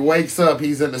 and when he wakes up,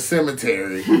 he's in the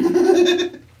cemetery.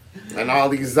 And all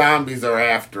these zombies are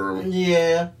after him.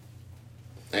 Yeah.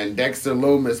 And Dexter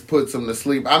Loomis puts him to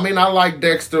sleep. I mean, I like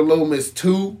Dexter Loomis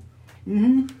too.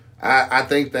 Mm-hmm. I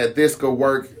think that this could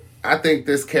work. I think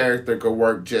this character could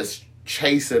work just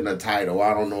chasing the title.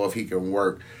 I don't know if he can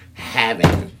work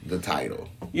having the title.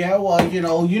 Yeah, well,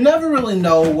 you never really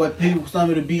know what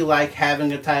somebody to be like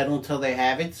having a title until they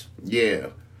have it. Yeah.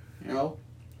 You know?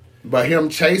 But him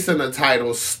chasing the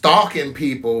title, stalking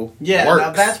people, yeah, works.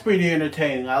 Now that's pretty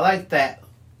entertaining. I like that.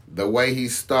 The way he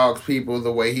stalks people,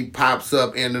 the way he pops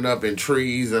up, ending up in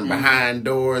trees and behind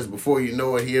doors. Before you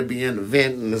know it, he'll be in the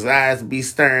vent and his eyes be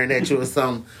staring at you or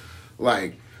something.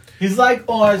 Like, he's like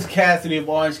Orange Cassidy if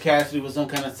Orange Cassidy was some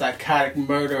kind of psychotic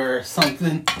murderer or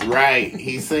something. Right.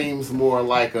 He seems more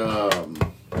like I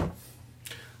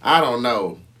don't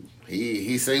know.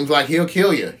 He seems like he'll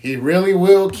kill you. He really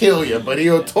will kill you, but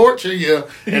he'll torture you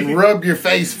and rub your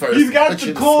face first. He's got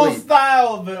the cool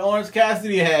style that Orange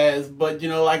Cassidy has, but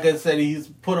like I said, he's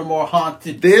put a more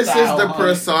haunted This style is the on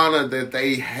persona that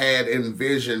they had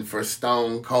envisioned for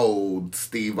Stone Cold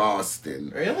Steve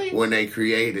Austin. Really? When they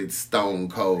created Stone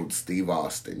Cold Steve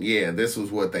Austin. Yeah, this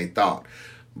was what they thought.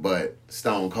 But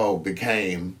Stone Cold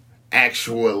became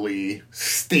actually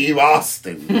Steve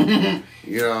Austin.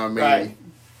 You know what I mean? Right.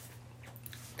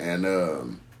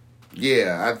 And,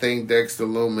 yeah, I think Dexter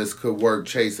Loomis could work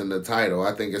chasing the title.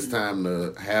 I think it's time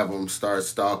to have him start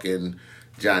stalking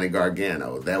Johnny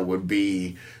Gargano. That would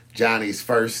be Johnny's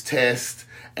first test,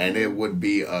 and it would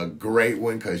be a great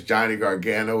one because Johnny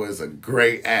Gargano is a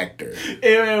great actor.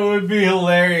 It would be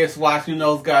hilarious watching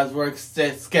those guys work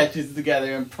sketches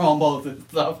together and promos and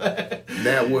stuff.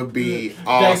 That would be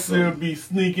awesome. Dexter would be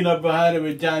sneaking up behind him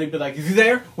and Johnny would be like, is he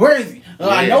there? Where is he? Oh,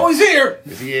 yeah. I know he's here.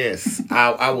 Yes.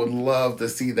 I would love to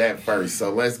see that first.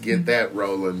 So let's get that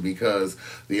rolling because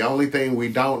the only thing we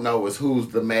don't know is who's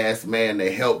the masked man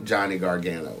that helped Johnny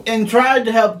Gargano. And tried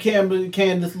to help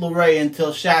Candice LeRae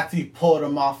until Shotzi pulled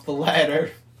him off the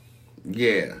ladder.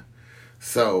 Yeah.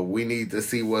 So we need to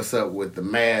see what's up with the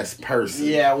masked person.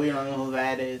 Yeah, we don't know who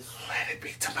that is. Let it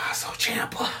be Tommaso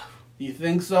Ciampa. You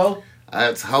think so?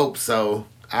 Let's hope so.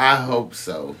 I hope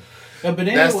so. Yeah, but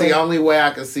anyway, that's the only way I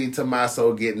can see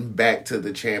Tommaso getting back to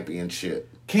the championship.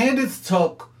 Candice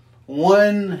took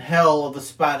one hell of a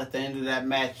spot at the end of that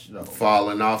match, though.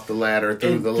 Falling off the ladder,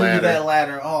 through that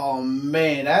ladder. Oh,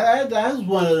 man. That was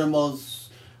one of the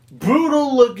most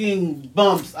brutal-looking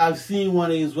bumps I've seen one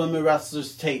of these women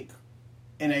wrestlers take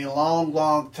in a long,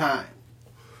 long time.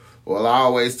 Well, I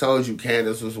always told you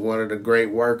Candice was one of the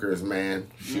great workers, man.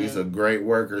 She's a great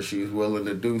worker. She's willing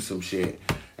to do some shit.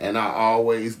 And I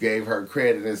always gave her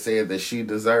credit and said that she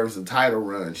deserves a title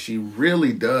run. She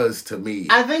really does to me.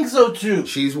 I think so, too.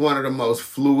 She's one of the most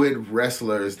fluid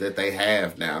wrestlers that they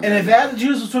have now. And if I had to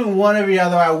choose between one or the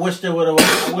other, I wish they would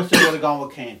have gone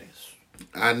with Candice.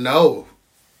 I know.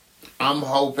 I'm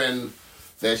hoping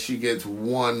that she gets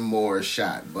one more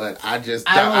shot. But I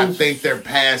think they're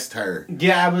past her.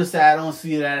 Yeah, I would say I don't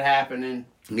see that happening.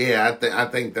 Yeah, I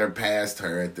think they're past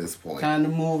her at this point. Time to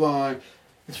move on.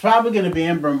 It's probably going to be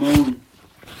Ember Moon.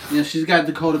 She's got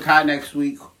Dakota Kai next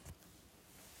week.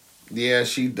 Yeah,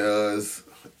 she does.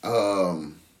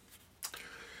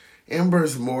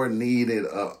 Ember's more needed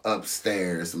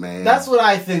upstairs, man. That's what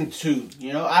I think, too.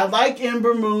 I like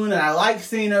Ember Moon, and I like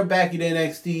seeing her back at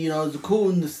NXT. It's a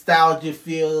cool nostalgia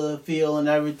feel and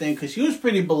everything, because she was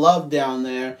pretty beloved down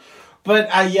there. But,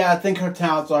 I think her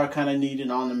talents are kind of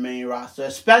needed on the main roster,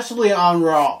 especially on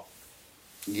Raw.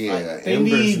 Yeah,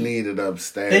 Ember's needed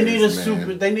upstairs. They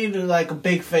need They need a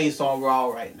big face on Raw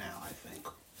right now. I think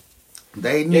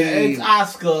they need. It's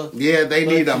Asuka. Yeah, they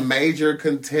need a major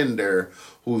contender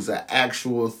who's an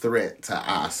actual threat to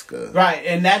Asuka. Right,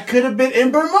 and that could have been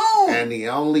Ember Moon. And the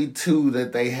only two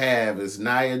that they have is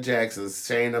Nia Jax and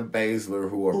Shayna Baszler,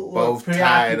 who are both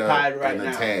tied up right in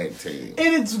a tag team.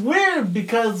 And it's weird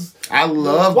because I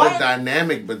love the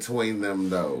dynamic between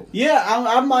them, though. Yeah,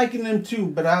 I'm liking them too.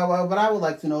 But what I would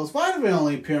like to know is why do they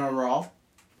only appear on Raw?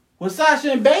 When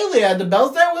Sasha and Bayley had the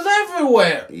belts, that was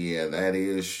everywhere. Yeah, that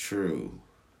is true.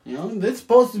 It's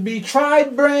supposed to be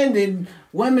tribe-branded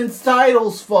women's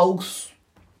titles, folks.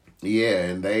 Yeah,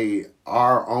 and they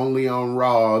are only on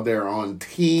Raw. They're on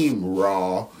Team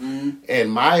Raw. In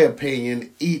my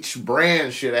opinion, each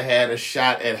brand should have had a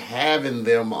shot at having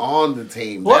them on the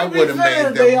team. That would have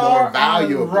made them more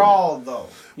valuable. On Raw, though.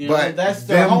 But that's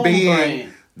their home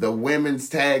brand. The women's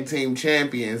tag team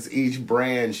champions, each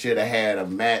brand should have had a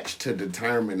match to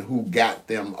determine who got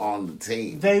them on the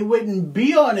team. They wouldn't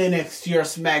be on NXT or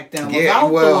SmackDown without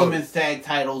the women's tag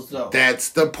titles, though. That's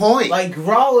the point. Like,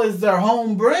 Raw is their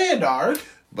home brand, Art.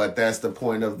 But that's the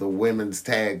point of the women's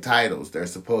tag titles. They're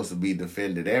supposed to be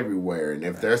defended everywhere. And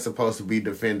if they're supposed to be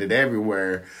defended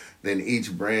everywhere, then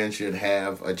each brand should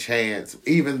have a chance.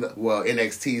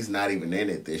 NXT's not even in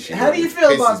it this year. How do you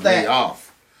feel about that?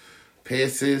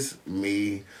 Pisses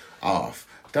me off.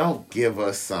 Don't give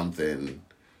us something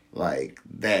like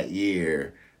that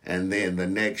year, and then the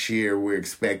next year we're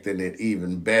expecting it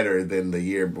even better than the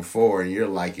year before, and you're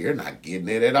like, you're not getting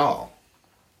it at all.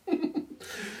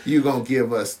 You gonna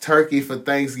give us turkey for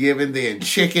Thanksgiving, then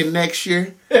chicken next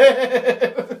year?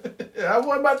 I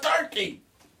want my turkey.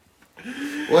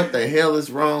 What the hell is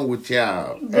wrong with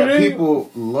y'all? And people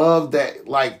love that,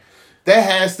 like, that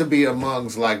has to be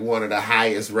amongst like one of the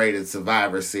highest rated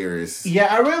Survivor Series.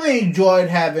 Yeah, I really enjoyed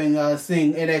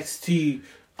seeing NXT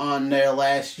on there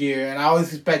last year, and I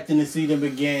was expecting to see them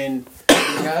again.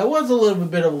 It was a little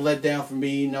bit of a letdown for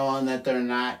me, knowing that they're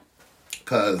not.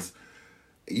 Because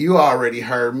you already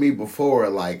heard me before,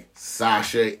 like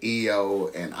Sasha,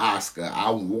 Io, and Asuka. I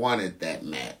wanted that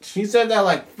match. He said that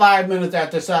like 5 minutes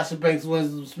after Sasha Banks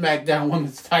wins the SmackDown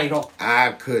Women's title.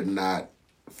 I could not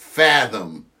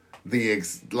fathom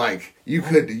you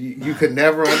could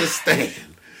never understand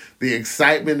the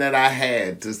excitement that I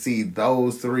had to see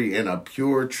those three in a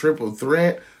pure triple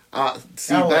threat. That's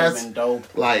been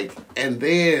dope. Like, and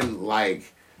then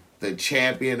like the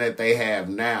champion that they have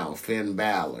now, Finn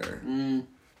Balor,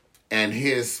 and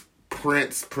his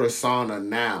Prince persona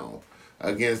now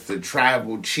against the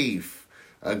Tribal Chief,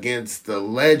 against the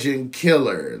Legend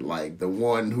Killer, like the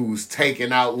one who's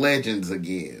taking out legends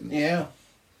again. Yeah.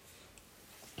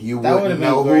 You wouldn't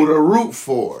know who to root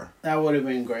for. That would have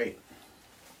been great.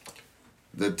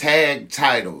 The tag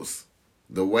titles,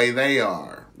 the way they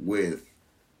are, with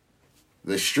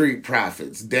the Street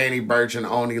Profits, Danny Burch and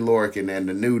Oney Lorcan, and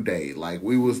the New Day. Like,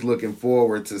 we was looking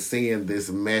forward to seeing this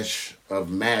mesh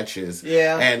of matches.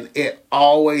 Yeah. And it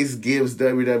always gives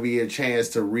WWE a chance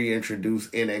to reintroduce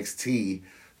NXT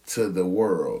to the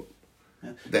world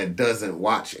that doesn't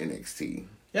watch NXT.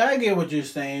 Yeah, I get what you're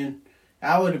saying.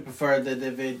 I would have preferred that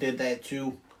if it did that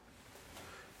too.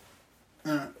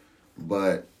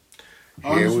 But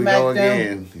here we go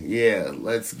again. Yeah,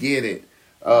 let's get it.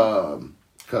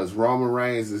 Because Roman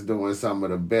Reigns is doing some of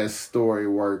the best story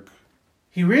work.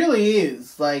 He really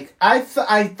is. Like, I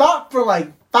thought for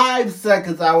like 5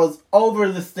 seconds I was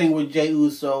over this thing with Jey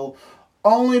Uso.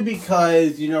 Only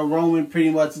because, Roman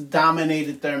pretty much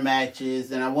dominated their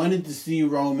matches. And I wanted to see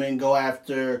Roman go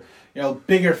after,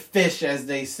 bigger fish, as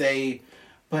they say.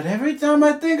 But every time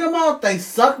I think I'm out, they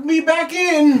suck me back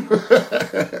in.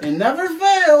 It never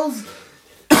fails.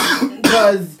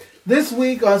 Because this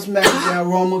week on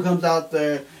SmackDown, Roman comes out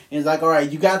there and is like, all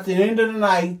right, you got to the end of the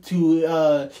night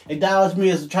to acknowledge me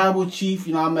as a tribal chief.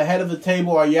 I'm the head of the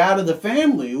table. Are you out of the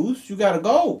family, Oos? You got to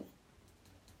go.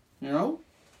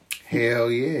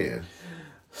 Hell yeah.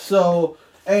 So,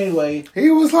 anyway. He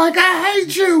was like, I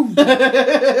hate you.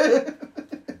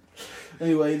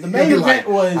 Anyway, the main event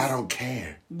was... I don't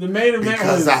care. The main event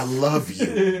because I love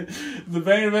you. The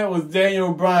main event was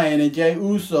Daniel Bryan and Jey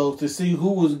Uso to see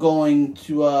who was going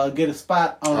to get a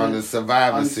spot on the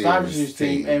Survivor Series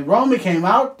team. And Roman came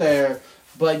out there,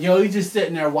 but he's just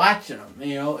sitting there watching him,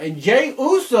 And Jey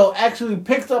Uso actually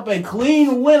picked up a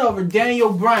clean win over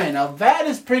Daniel Bryan. Now that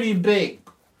is pretty big,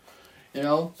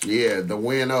 Yeah, the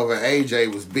win over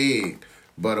AJ was big,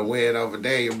 but a win over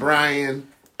Daniel Bryan.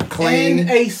 Clean. And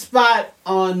a spot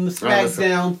on the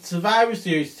SmackDown Survivor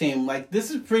Series team. Like, this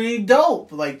is pretty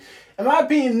dope. Like, in my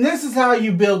opinion, this is how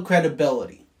you build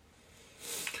credibility.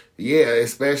 Yeah,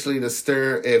 especially the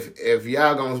stir. If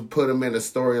y'all gonna put him in a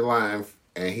storyline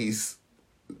and he's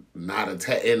not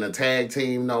in a tag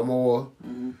team no more,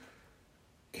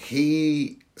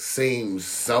 he seems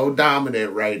so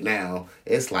dominant right now.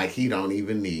 It's like he don't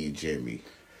even need Jimmy.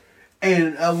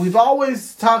 And we've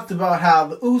always talked about how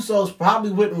the Usos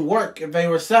probably wouldn't work if they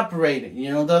were separated.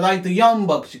 They're like the Young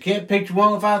Bucks. You can't picture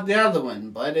one without the other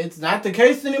one. But it's not the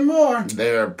case anymore.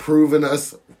 They're proving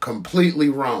us completely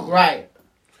wrong. Right.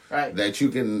 That you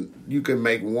can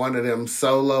make one of them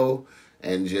solo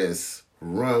and just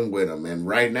run with them. And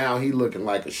right now, he looking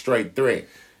like a straight threat.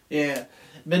 Yeah.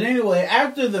 But anyway,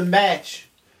 after the match,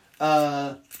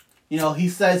 he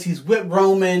says he's with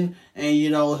Roman, and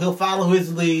he'll follow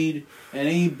his lead, and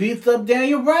he beats up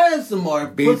Daniel Bryan some more.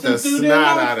 Beat the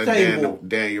snot out of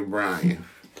Daniel Bryan.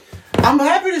 I'm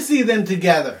happy to see them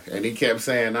together. And he kept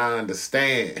saying, "I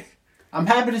understand." I'm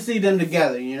happy to see them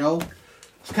together.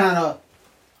 It's kind of.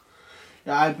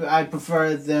 I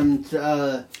prefer them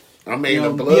to. The be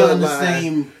on the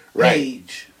same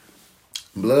page.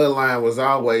 Bloodline was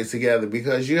always together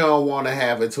because you don't want to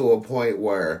have it to a point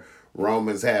where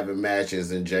Roman's having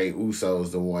matches and Jey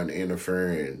Uso's the one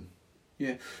interfering.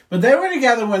 Yeah, but they were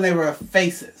together when they were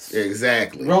faces.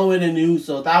 Exactly. Roman and the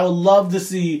Usos. I would love to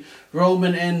see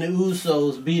Roman and the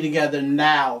Usos be together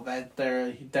now that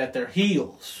they're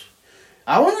heels.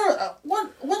 I wonder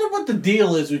what the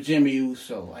deal is with Jimmy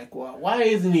Uso. Like, why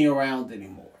isn't he around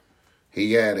anymore?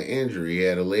 He had an injury. He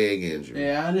had a leg injury.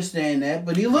 Yeah, I understand that,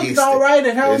 but he looked all right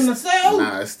at Hell in a Cell.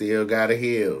 Nah, still gotta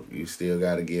heal. You still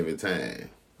gotta give it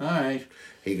time. All right.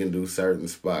 He can do certain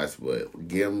spots, but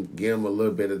give him a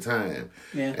little bit of time,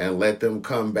 yeah, and let them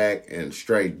come back and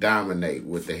straight dominate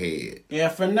with the head. Yeah,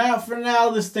 for now,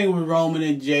 this thing with Roman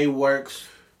and Jay works.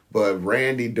 But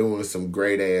Randy doing some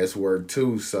great ass work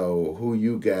too. So who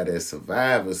you got at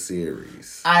Survivor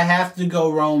Series? I have to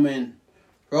go Roman.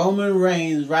 Roman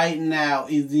Reigns right now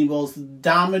is the most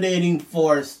dominating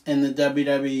force in the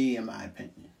WWE, in my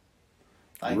opinion.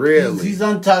 Like, really, he's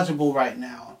untouchable right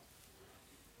now.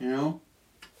 I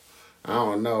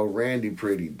don't know. Randy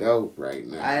pretty dope right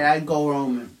now. I go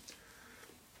Roman.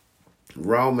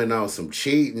 Roman on some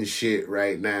cheating shit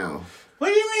right now. What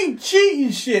do you mean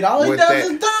cheating shit? All he does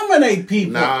is dominate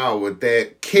people. Nah, with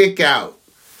that kick out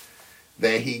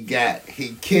that he got.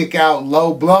 He kick out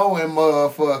low blowing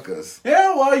motherfuckers.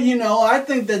 Yeah, well, I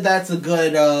think that's a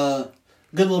good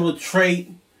little trait.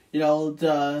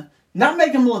 To not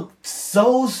make him look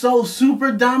so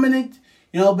super dominant.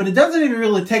 But it doesn't even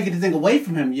really take anything away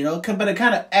from him, but it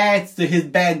kind of adds to his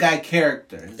bad guy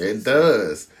character. It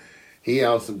does. He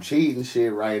on some cheating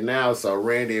shit right now, so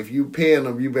Randy, if you pin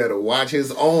him, you better watch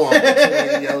his arm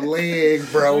between your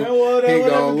legs, bro. He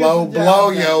gonna low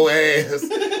blow your ass.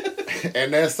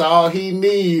 And that's all he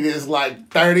need is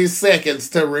like 30 seconds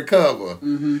to recover.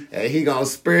 Mm-hmm. And he gonna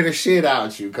spear the shit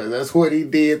out you, because that's what he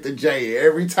did to Jay.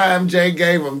 Every time Jay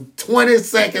gave him 20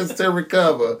 seconds to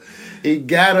recover, he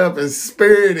got up and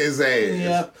speared his ass.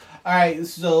 Yep. All right,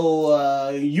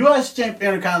 so U.S. champ,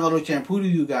 Intercontinental champ, who do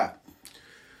you got?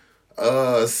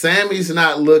 Sammy's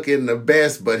not looking the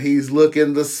best, but he's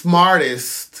looking the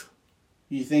smartest.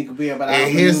 You think he'll be able to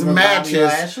in his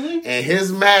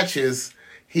matches,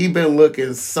 he been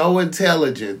looking so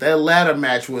intelligent. That ladder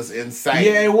match was insane.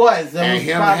 Yeah, it was.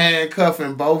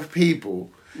 Handcuffing both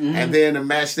people. Mm-hmm. And then the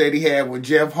match that he had with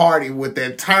Jeff Hardy with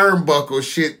that turnbuckle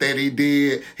shit that he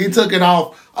did, he took it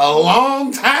off a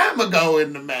long time ago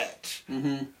in the match.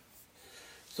 Mm-hmm.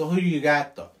 So who do you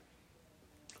got, though?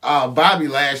 Bobby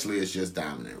Lashley is just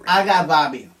dominant. Right I got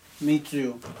Bobby. Me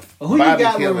too. But who Bobby you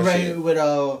got with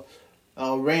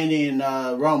Randy and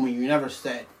Roman? You never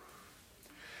said.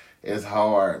 It's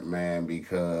hard, man,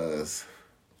 because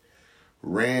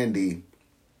Randy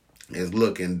is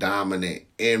looking dominant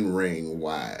in-ring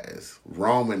wise.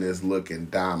 Roman is looking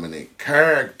dominant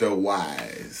character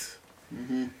wise.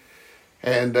 Mm-hmm.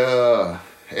 And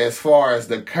as far as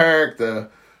the character,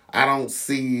 I don't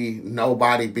see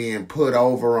nobody being put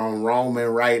over on Roman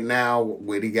right now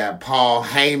when he got Paul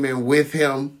Heyman with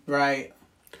him. Right.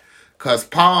 Because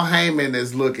Paul Heyman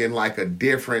is looking like a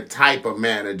different type of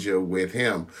manager with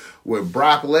him. With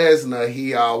Brock Lesnar,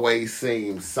 he always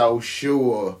seemed so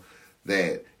sure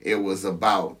that it was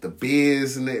about the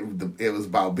business. It was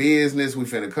about business. We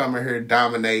finna come in here,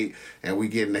 dominate, and we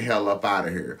getting the hell up out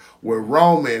of here. With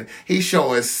Roman, he's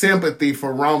showing sympathy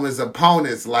for Roman's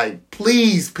opponents. Like,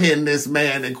 please pin this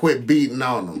man and quit beating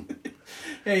on him.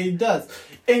 Yeah, he does.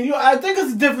 And I think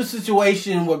it's a different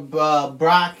situation with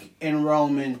Brock and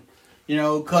Roman.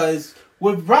 Because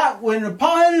with Brock, when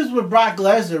Paul Heyman's with Brock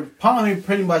Lesnar, Paul Heyman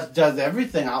pretty much does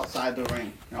everything outside the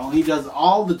ring. He does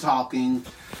all the talking.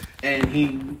 And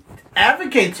he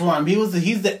advocates for him.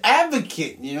 He's the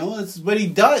advocate, It's what he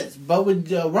does. But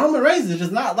with Roman Reigns, it's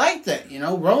just not like that,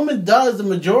 Roman does the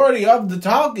majority of the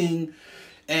talking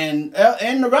and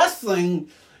the wrestling.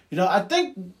 I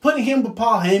think putting him with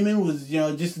Paul Heyman was,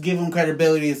 just to give him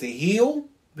credibility as a heel.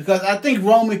 Because I think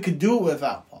Roman could do it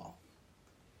without Paul.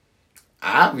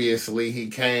 Obviously he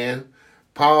can.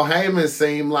 Paul Heyman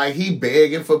seemed like he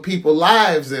begging for people's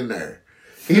lives in there.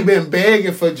 He been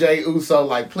begging for Jey Uso,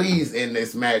 like, please end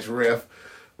this match, ref.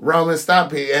 Roman,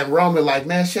 stop here. And Roman like,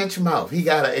 man, shut your mouth. He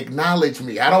got to acknowledge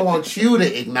me. I don't want you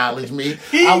to acknowledge me.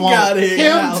 I want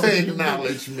him to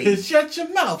acknowledge me. Shut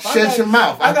your mouth. Shut your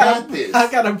mouth. I got this.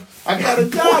 I got a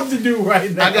job to do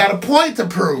right now. I got a point to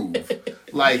prove.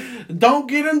 Like, don't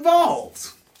get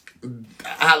involved.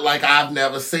 I've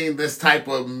never seen this type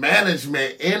of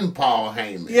management in Paul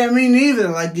Heyman. Yeah, me neither.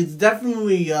 Like, it's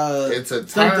definitely it's a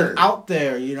something out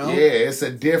there, you know? Yeah, it's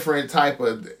a different type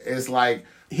of, it's like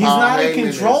he's Paul not Heyman in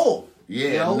control.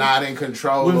 Not in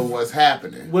control of what's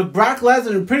happening. With Brock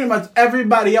Lesnar and pretty much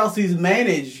everybody else he's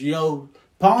managed, Paul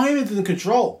Heyman's in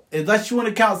control. Unless you want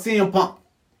to count CM Punk.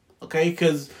 Okay?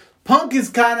 Because Punk is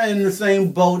kind of in the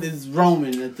same boat as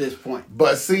Roman at this point.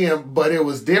 But it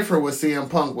was different with CM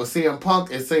Punk. With CM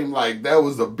Punk, it seemed like there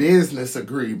was a business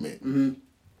agreement. Mm-hmm.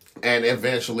 And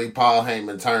eventually Paul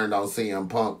Heyman turned on CM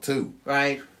Punk too.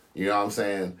 Right. You know what I'm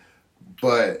saying?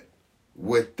 But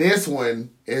with this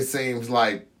one, it seems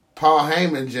like Paul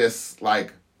Heyman just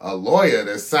like a lawyer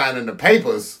that's signing the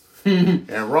papers.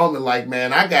 And Roman like,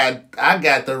 man, I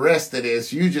got the rest of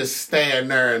this. You just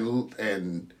stand there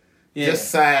and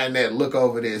just sign that, look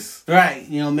over this. Right.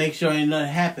 Make sure ain't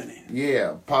nothing happening.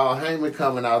 Yeah. Paul Heyman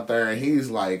coming out there and he's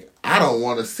like, I don't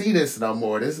want to see this no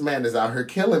more. This man is out here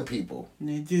killing people.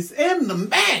 And just end the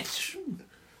match.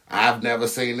 I've never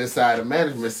seen this side of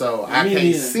management, so I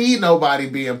can't see nobody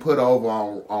being put over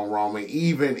on Roman,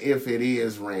 even if it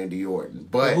is Randy Orton.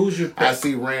 But who's your pick? I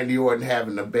see Randy Orton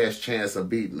having the best chance of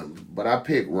beating him. But I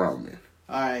pick Roman.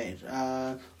 All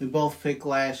right. We both pick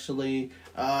Lashley.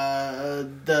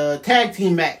 The tag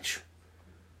team match.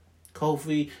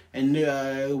 Kofi and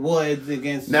Woods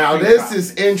against... Now, this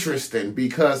is interesting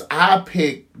because I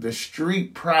picked the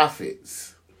Street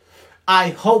Profits. I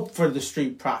hope for the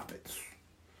Street Profits.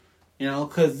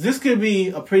 Because this could be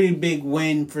a pretty big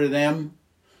win for them.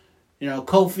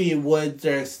 Kofi and Woods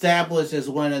are established as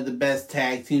one of the best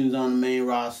tag teams on the main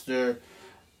roster.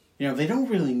 They don't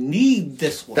really need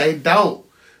this one. They don't.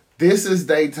 This is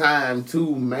their time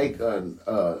to make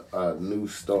a new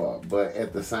star. But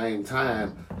at the same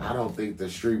time, I don't think the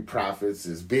Street Profits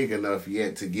is big enough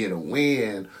yet to get a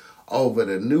win over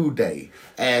the New Day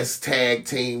as tag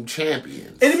team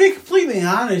champions. And to be completely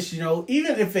honest,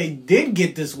 even if they did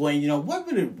get this win, what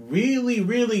would it really,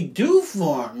 really do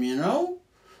for them,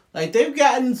 Like, they've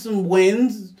gotten some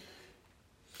wins,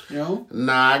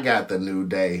 Nah, I got the New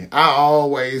Day. I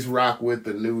always rock with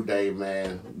the New Day,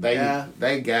 man. They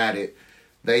got it.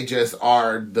 They just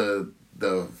are the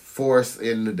force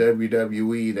in the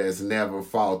WWE that's never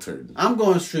faltered. I'm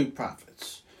going Street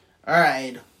Profits. All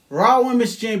right. Raw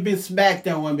Women's Champion,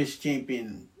 SmackDown Women's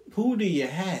Champion. Who do you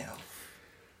have?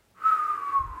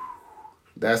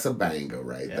 That's a banger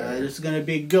right there. This is going to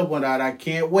be a good one. I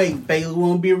can't wait. Bayley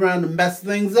won't be around to mess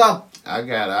things up. I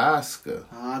got Asuka.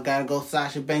 I got to go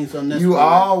Sasha Banks on this You one.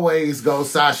 always go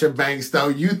Sasha Banks, though.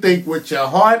 You think with your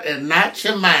heart and not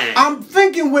your mind. I'm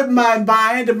thinking with my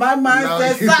mind, and my mind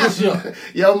says Sasha.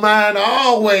 Your mind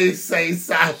always say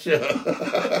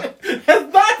Sasha.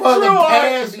 It's not For true. the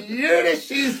past year that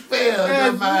she's failed,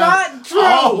 your mind not true.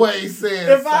 always says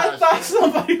If Sasha. I thought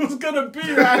somebody was going to beat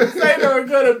her, I'd say they were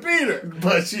going to beat her.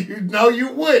 But you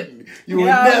wouldn't. You would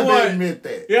never admit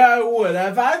that. Yeah, I would.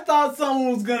 If I thought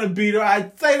someone was going to beat her,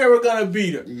 I'd say they were going to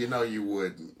beat her. You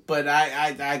wouldn't. But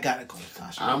I got to go with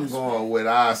Sasha. I'm going with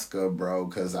Asuka, bro,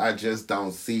 because I just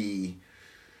don't see...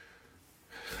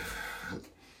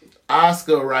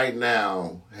 Asuka right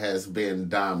now has been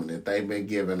dominant. They've been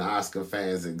giving Asuka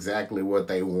fans exactly what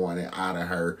they wanted out of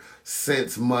her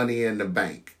since Money in the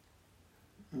Bank.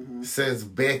 Mm-hmm. Since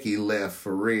Becky left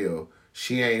for real,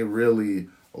 she ain't really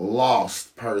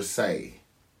lost per se.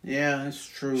 Yeah, that's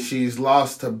true. She's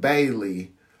lost to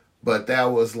Bayley, but that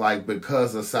was like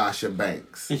because of Sasha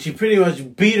Banks. And she pretty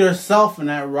much beat herself in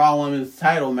that Raw Women's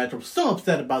title match. I'm still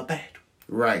upset about that.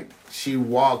 Right. She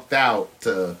walked out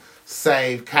to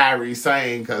save Kairi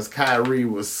Sane because Kairi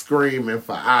was screaming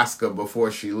for Asuka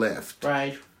before she left.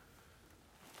 Right.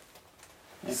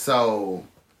 Yeah. So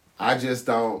I just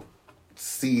don't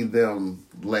see them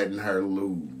letting her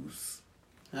lose.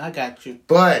 I got you.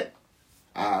 But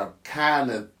I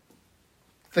kind of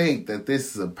think that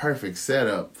this is a perfect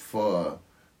setup for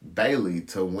Bayley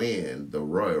to win the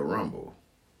Royal Rumble.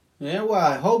 Yeah, well,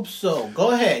 I hope so.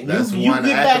 Go ahead. That's you one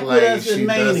get back with accolade us in she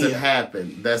Mania. doesn't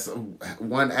happen. That's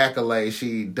one accolade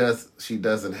she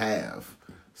doesn't have.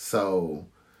 So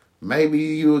maybe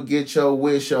you will get your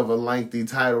wish of a lengthy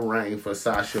title reign for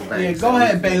Sasha Banks. Yeah, go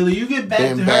ahead, Bayley. You get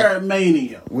back to her at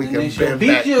Mania. We and can then she'll bend beat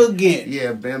back, you again.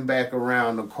 Yeah, bend back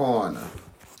around the corner.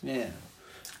 Yeah.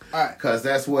 All right. Because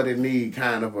that's what it need,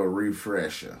 kind of a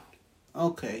refresher.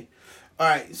 Okay. All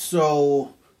right,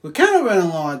 so we're kind of running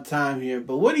low on time here,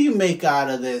 but what do you make out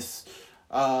of this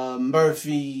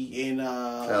Murphy and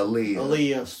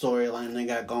Aaliyah storyline they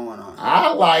got going on?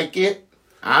 I like it.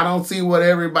 I don't see what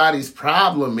everybody's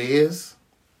problem is.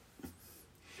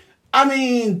 I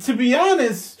mean, to be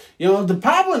honest, the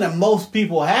problem that most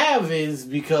people have is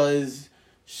because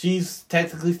she's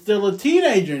technically still a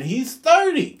teenager and he's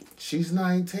 30. She's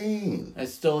 19.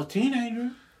 That's still a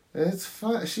teenager. It's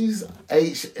fun. She's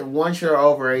 8. Once you're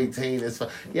over 18, it's fun.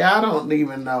 Yeah, I don't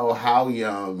even know how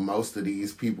young most of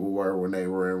these people were when they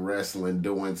were in wrestling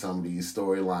doing some of these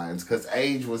storylines, because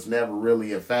age was never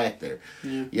really a factor.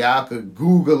 Yeah. Y'all could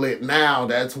Google it now.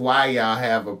 That's why y'all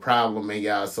have a problem and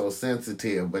y'all so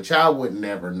sensitive. But y'all would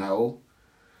never know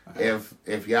if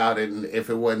y'all didn't, if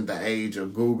it wasn't the age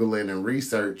of Googling and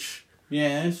research.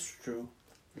 Yeah, that's true.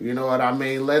 You know what I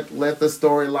mean? Let the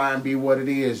storyline be what it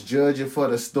is. Judge it for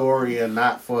the story and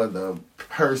not for the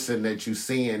person that you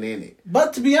seeing in it.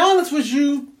 But to be honest with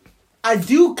you, I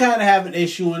do kind of have an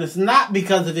issue, and it's not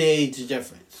because of the age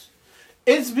difference.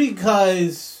 It's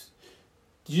because,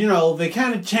 they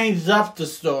kind of changed up the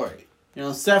story.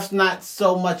 Seth's not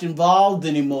so much involved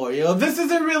anymore. This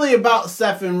isn't really about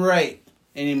Seth and Ray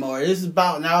anymore. It's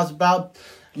about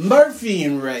Murphy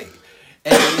and Ray.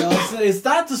 And, it's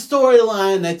not the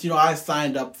storyline that, I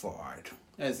signed up for,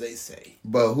 as they say.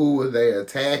 But who were they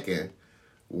attacking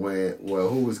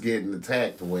who was getting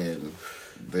attacked when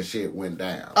the shit went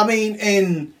down? I mean,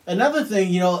 and another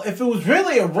thing, if it was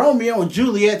really a Romeo and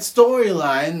Juliet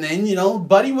storyline, then,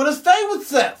 Buddy would have stayed with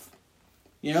Seth.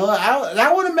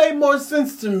 That would have made more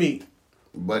sense to me.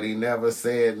 But he never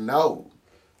said no.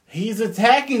 He's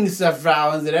attacking Seth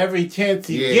Rollins at every chance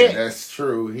he gets. Yeah, that's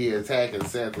true. He attacking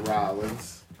Seth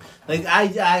Rollins. I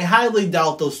highly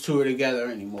doubt those two are together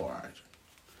anymore.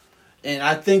 And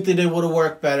I think that it would have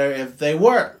worked better if they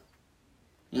were.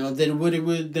 Then it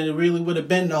really would have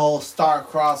been the whole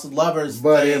star-crossed lovers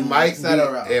but thing,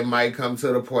 it might come to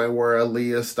the point where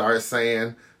Aaliyah starts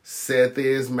saying Seth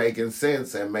is making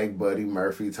sense and make Buddy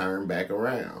Murphy turn back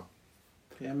around.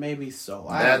 Yeah, maybe so.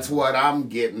 That's what I'm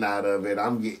getting out of it.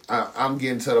 I'm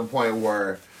getting to the point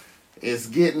where it's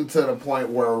getting to the point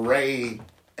where Ray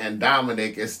and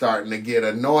Dominic is starting to get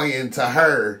annoying to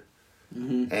her.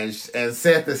 Mm-hmm. And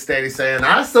Seth is steady saying,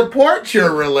 I support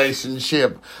your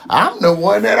relationship. I'm the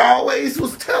one that always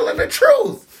was telling the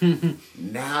truth.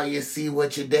 Now you see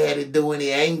what your daddy doing.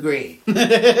 He angry. He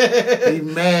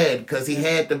mad because he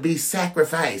had to be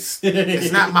sacrificed.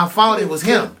 It's not my fault. It was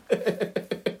him.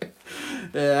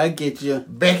 Yeah, I get you.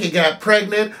 Becky got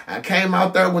pregnant. I came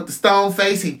out there with the stone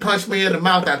face. He punched me in the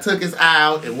mouth. I took his eye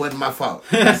out. It wasn't my fault.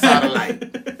 I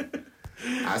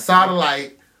saw the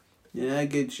light. Yeah, I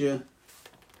get you.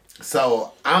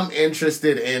 So I'm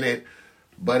interested in it,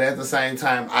 but at the same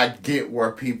time, I get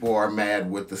where people are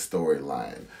mad with the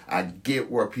storyline. I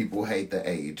get where people hate the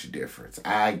age difference.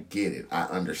 I get it. I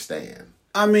understand.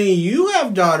 I mean, you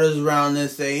have daughters around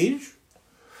this age.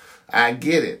 I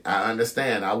get it. I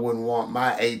understand. I wouldn't want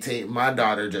my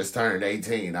daughter just turned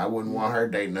 18. I wouldn't want her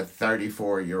dating a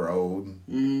 34-year-old.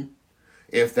 Mm-hmm.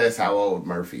 If that's how old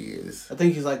Murphy is. I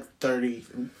think he's like 30,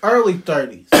 early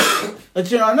 30s. But,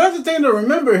 another thing to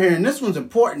remember here, and this one's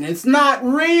important, it's not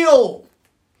real.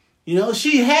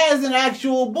 She has an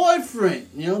actual boyfriend.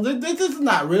 This is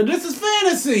not real. This is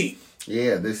fantasy.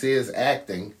 Yeah, this is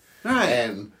acting. Right.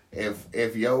 And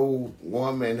if your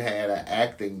woman had an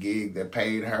acting gig that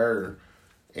paid her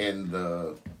in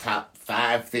the top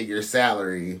 5-figure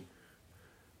salary,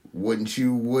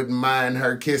 wouldn't mind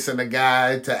her kissing a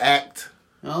guy to act?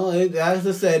 No, as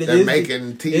I said, they're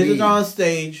making TV. It is on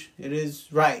stage. It is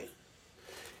right.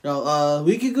 We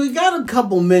got a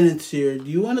couple minutes here. Do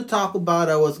you want to talk about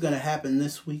what's going to happen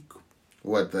this week?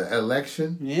 What, the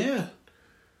election? Yeah.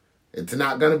 It's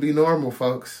not going to be normal,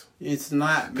 folks. It's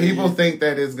not. People think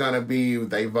that it's going to be,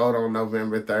 they vote on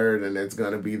November 3rd and it's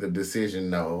going to be the decision.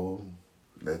 No,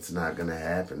 that's not going to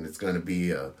happen. It's going to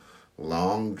be a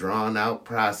long, drawn-out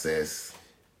process.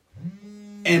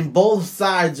 And both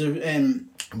sides are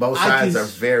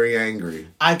very angry.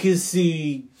 I can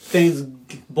see things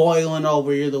boiling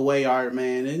over either way, Art,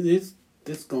 man. It's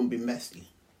going to be messy.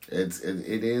 It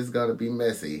is going to be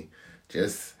messy.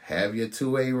 Just have your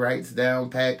 2A rights down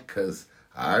packed, because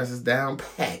ours is down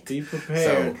packed. Be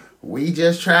prepared. So we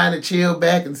just trying to chill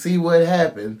back and see what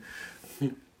happened.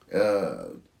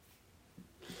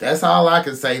 That's all I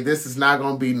can say. This is not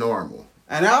going to be normal.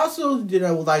 And I also,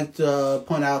 would like to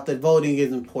point out that voting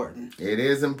is important. It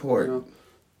is important.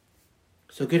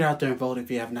 So get out there and vote if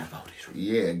you have not voted.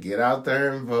 Yeah, get out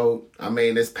there and vote. I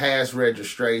mean, it's past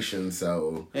registration,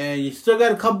 so... And you still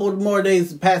got a couple more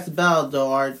days to pass the ballot, though,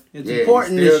 Art. It's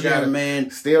important this year,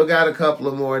 man. Still got a couple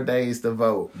of more days to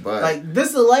vote, but... Like,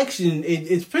 this election,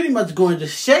 it's pretty much going to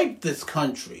shape this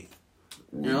country.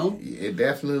 You know? It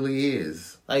definitely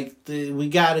is. Like, we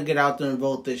got to get out there and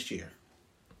vote this year.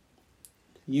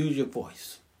 Use your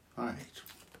voice. All right.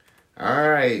 All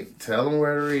right. Tell them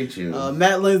where to reach you.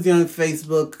 Matt Lindsay on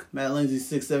Facebook. Matt Lindsay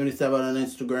 677 on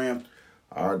Instagram.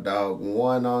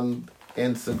 RDog1 on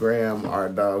Instagram.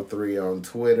 RDog3 on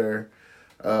Twitter.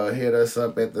 Hit us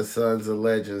up at the Sons of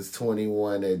Legends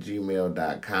 21 at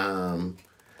gmail.com.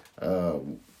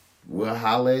 We'll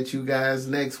holler at you guys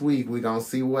next week. We're going to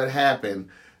see what happened.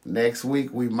 Next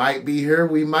week, we might be here.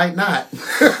 We might not.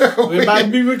 We might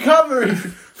be recovering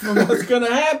from what's going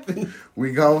to happen.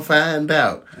 We going to find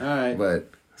out. All right.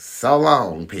 But so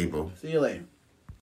long, people. See you later.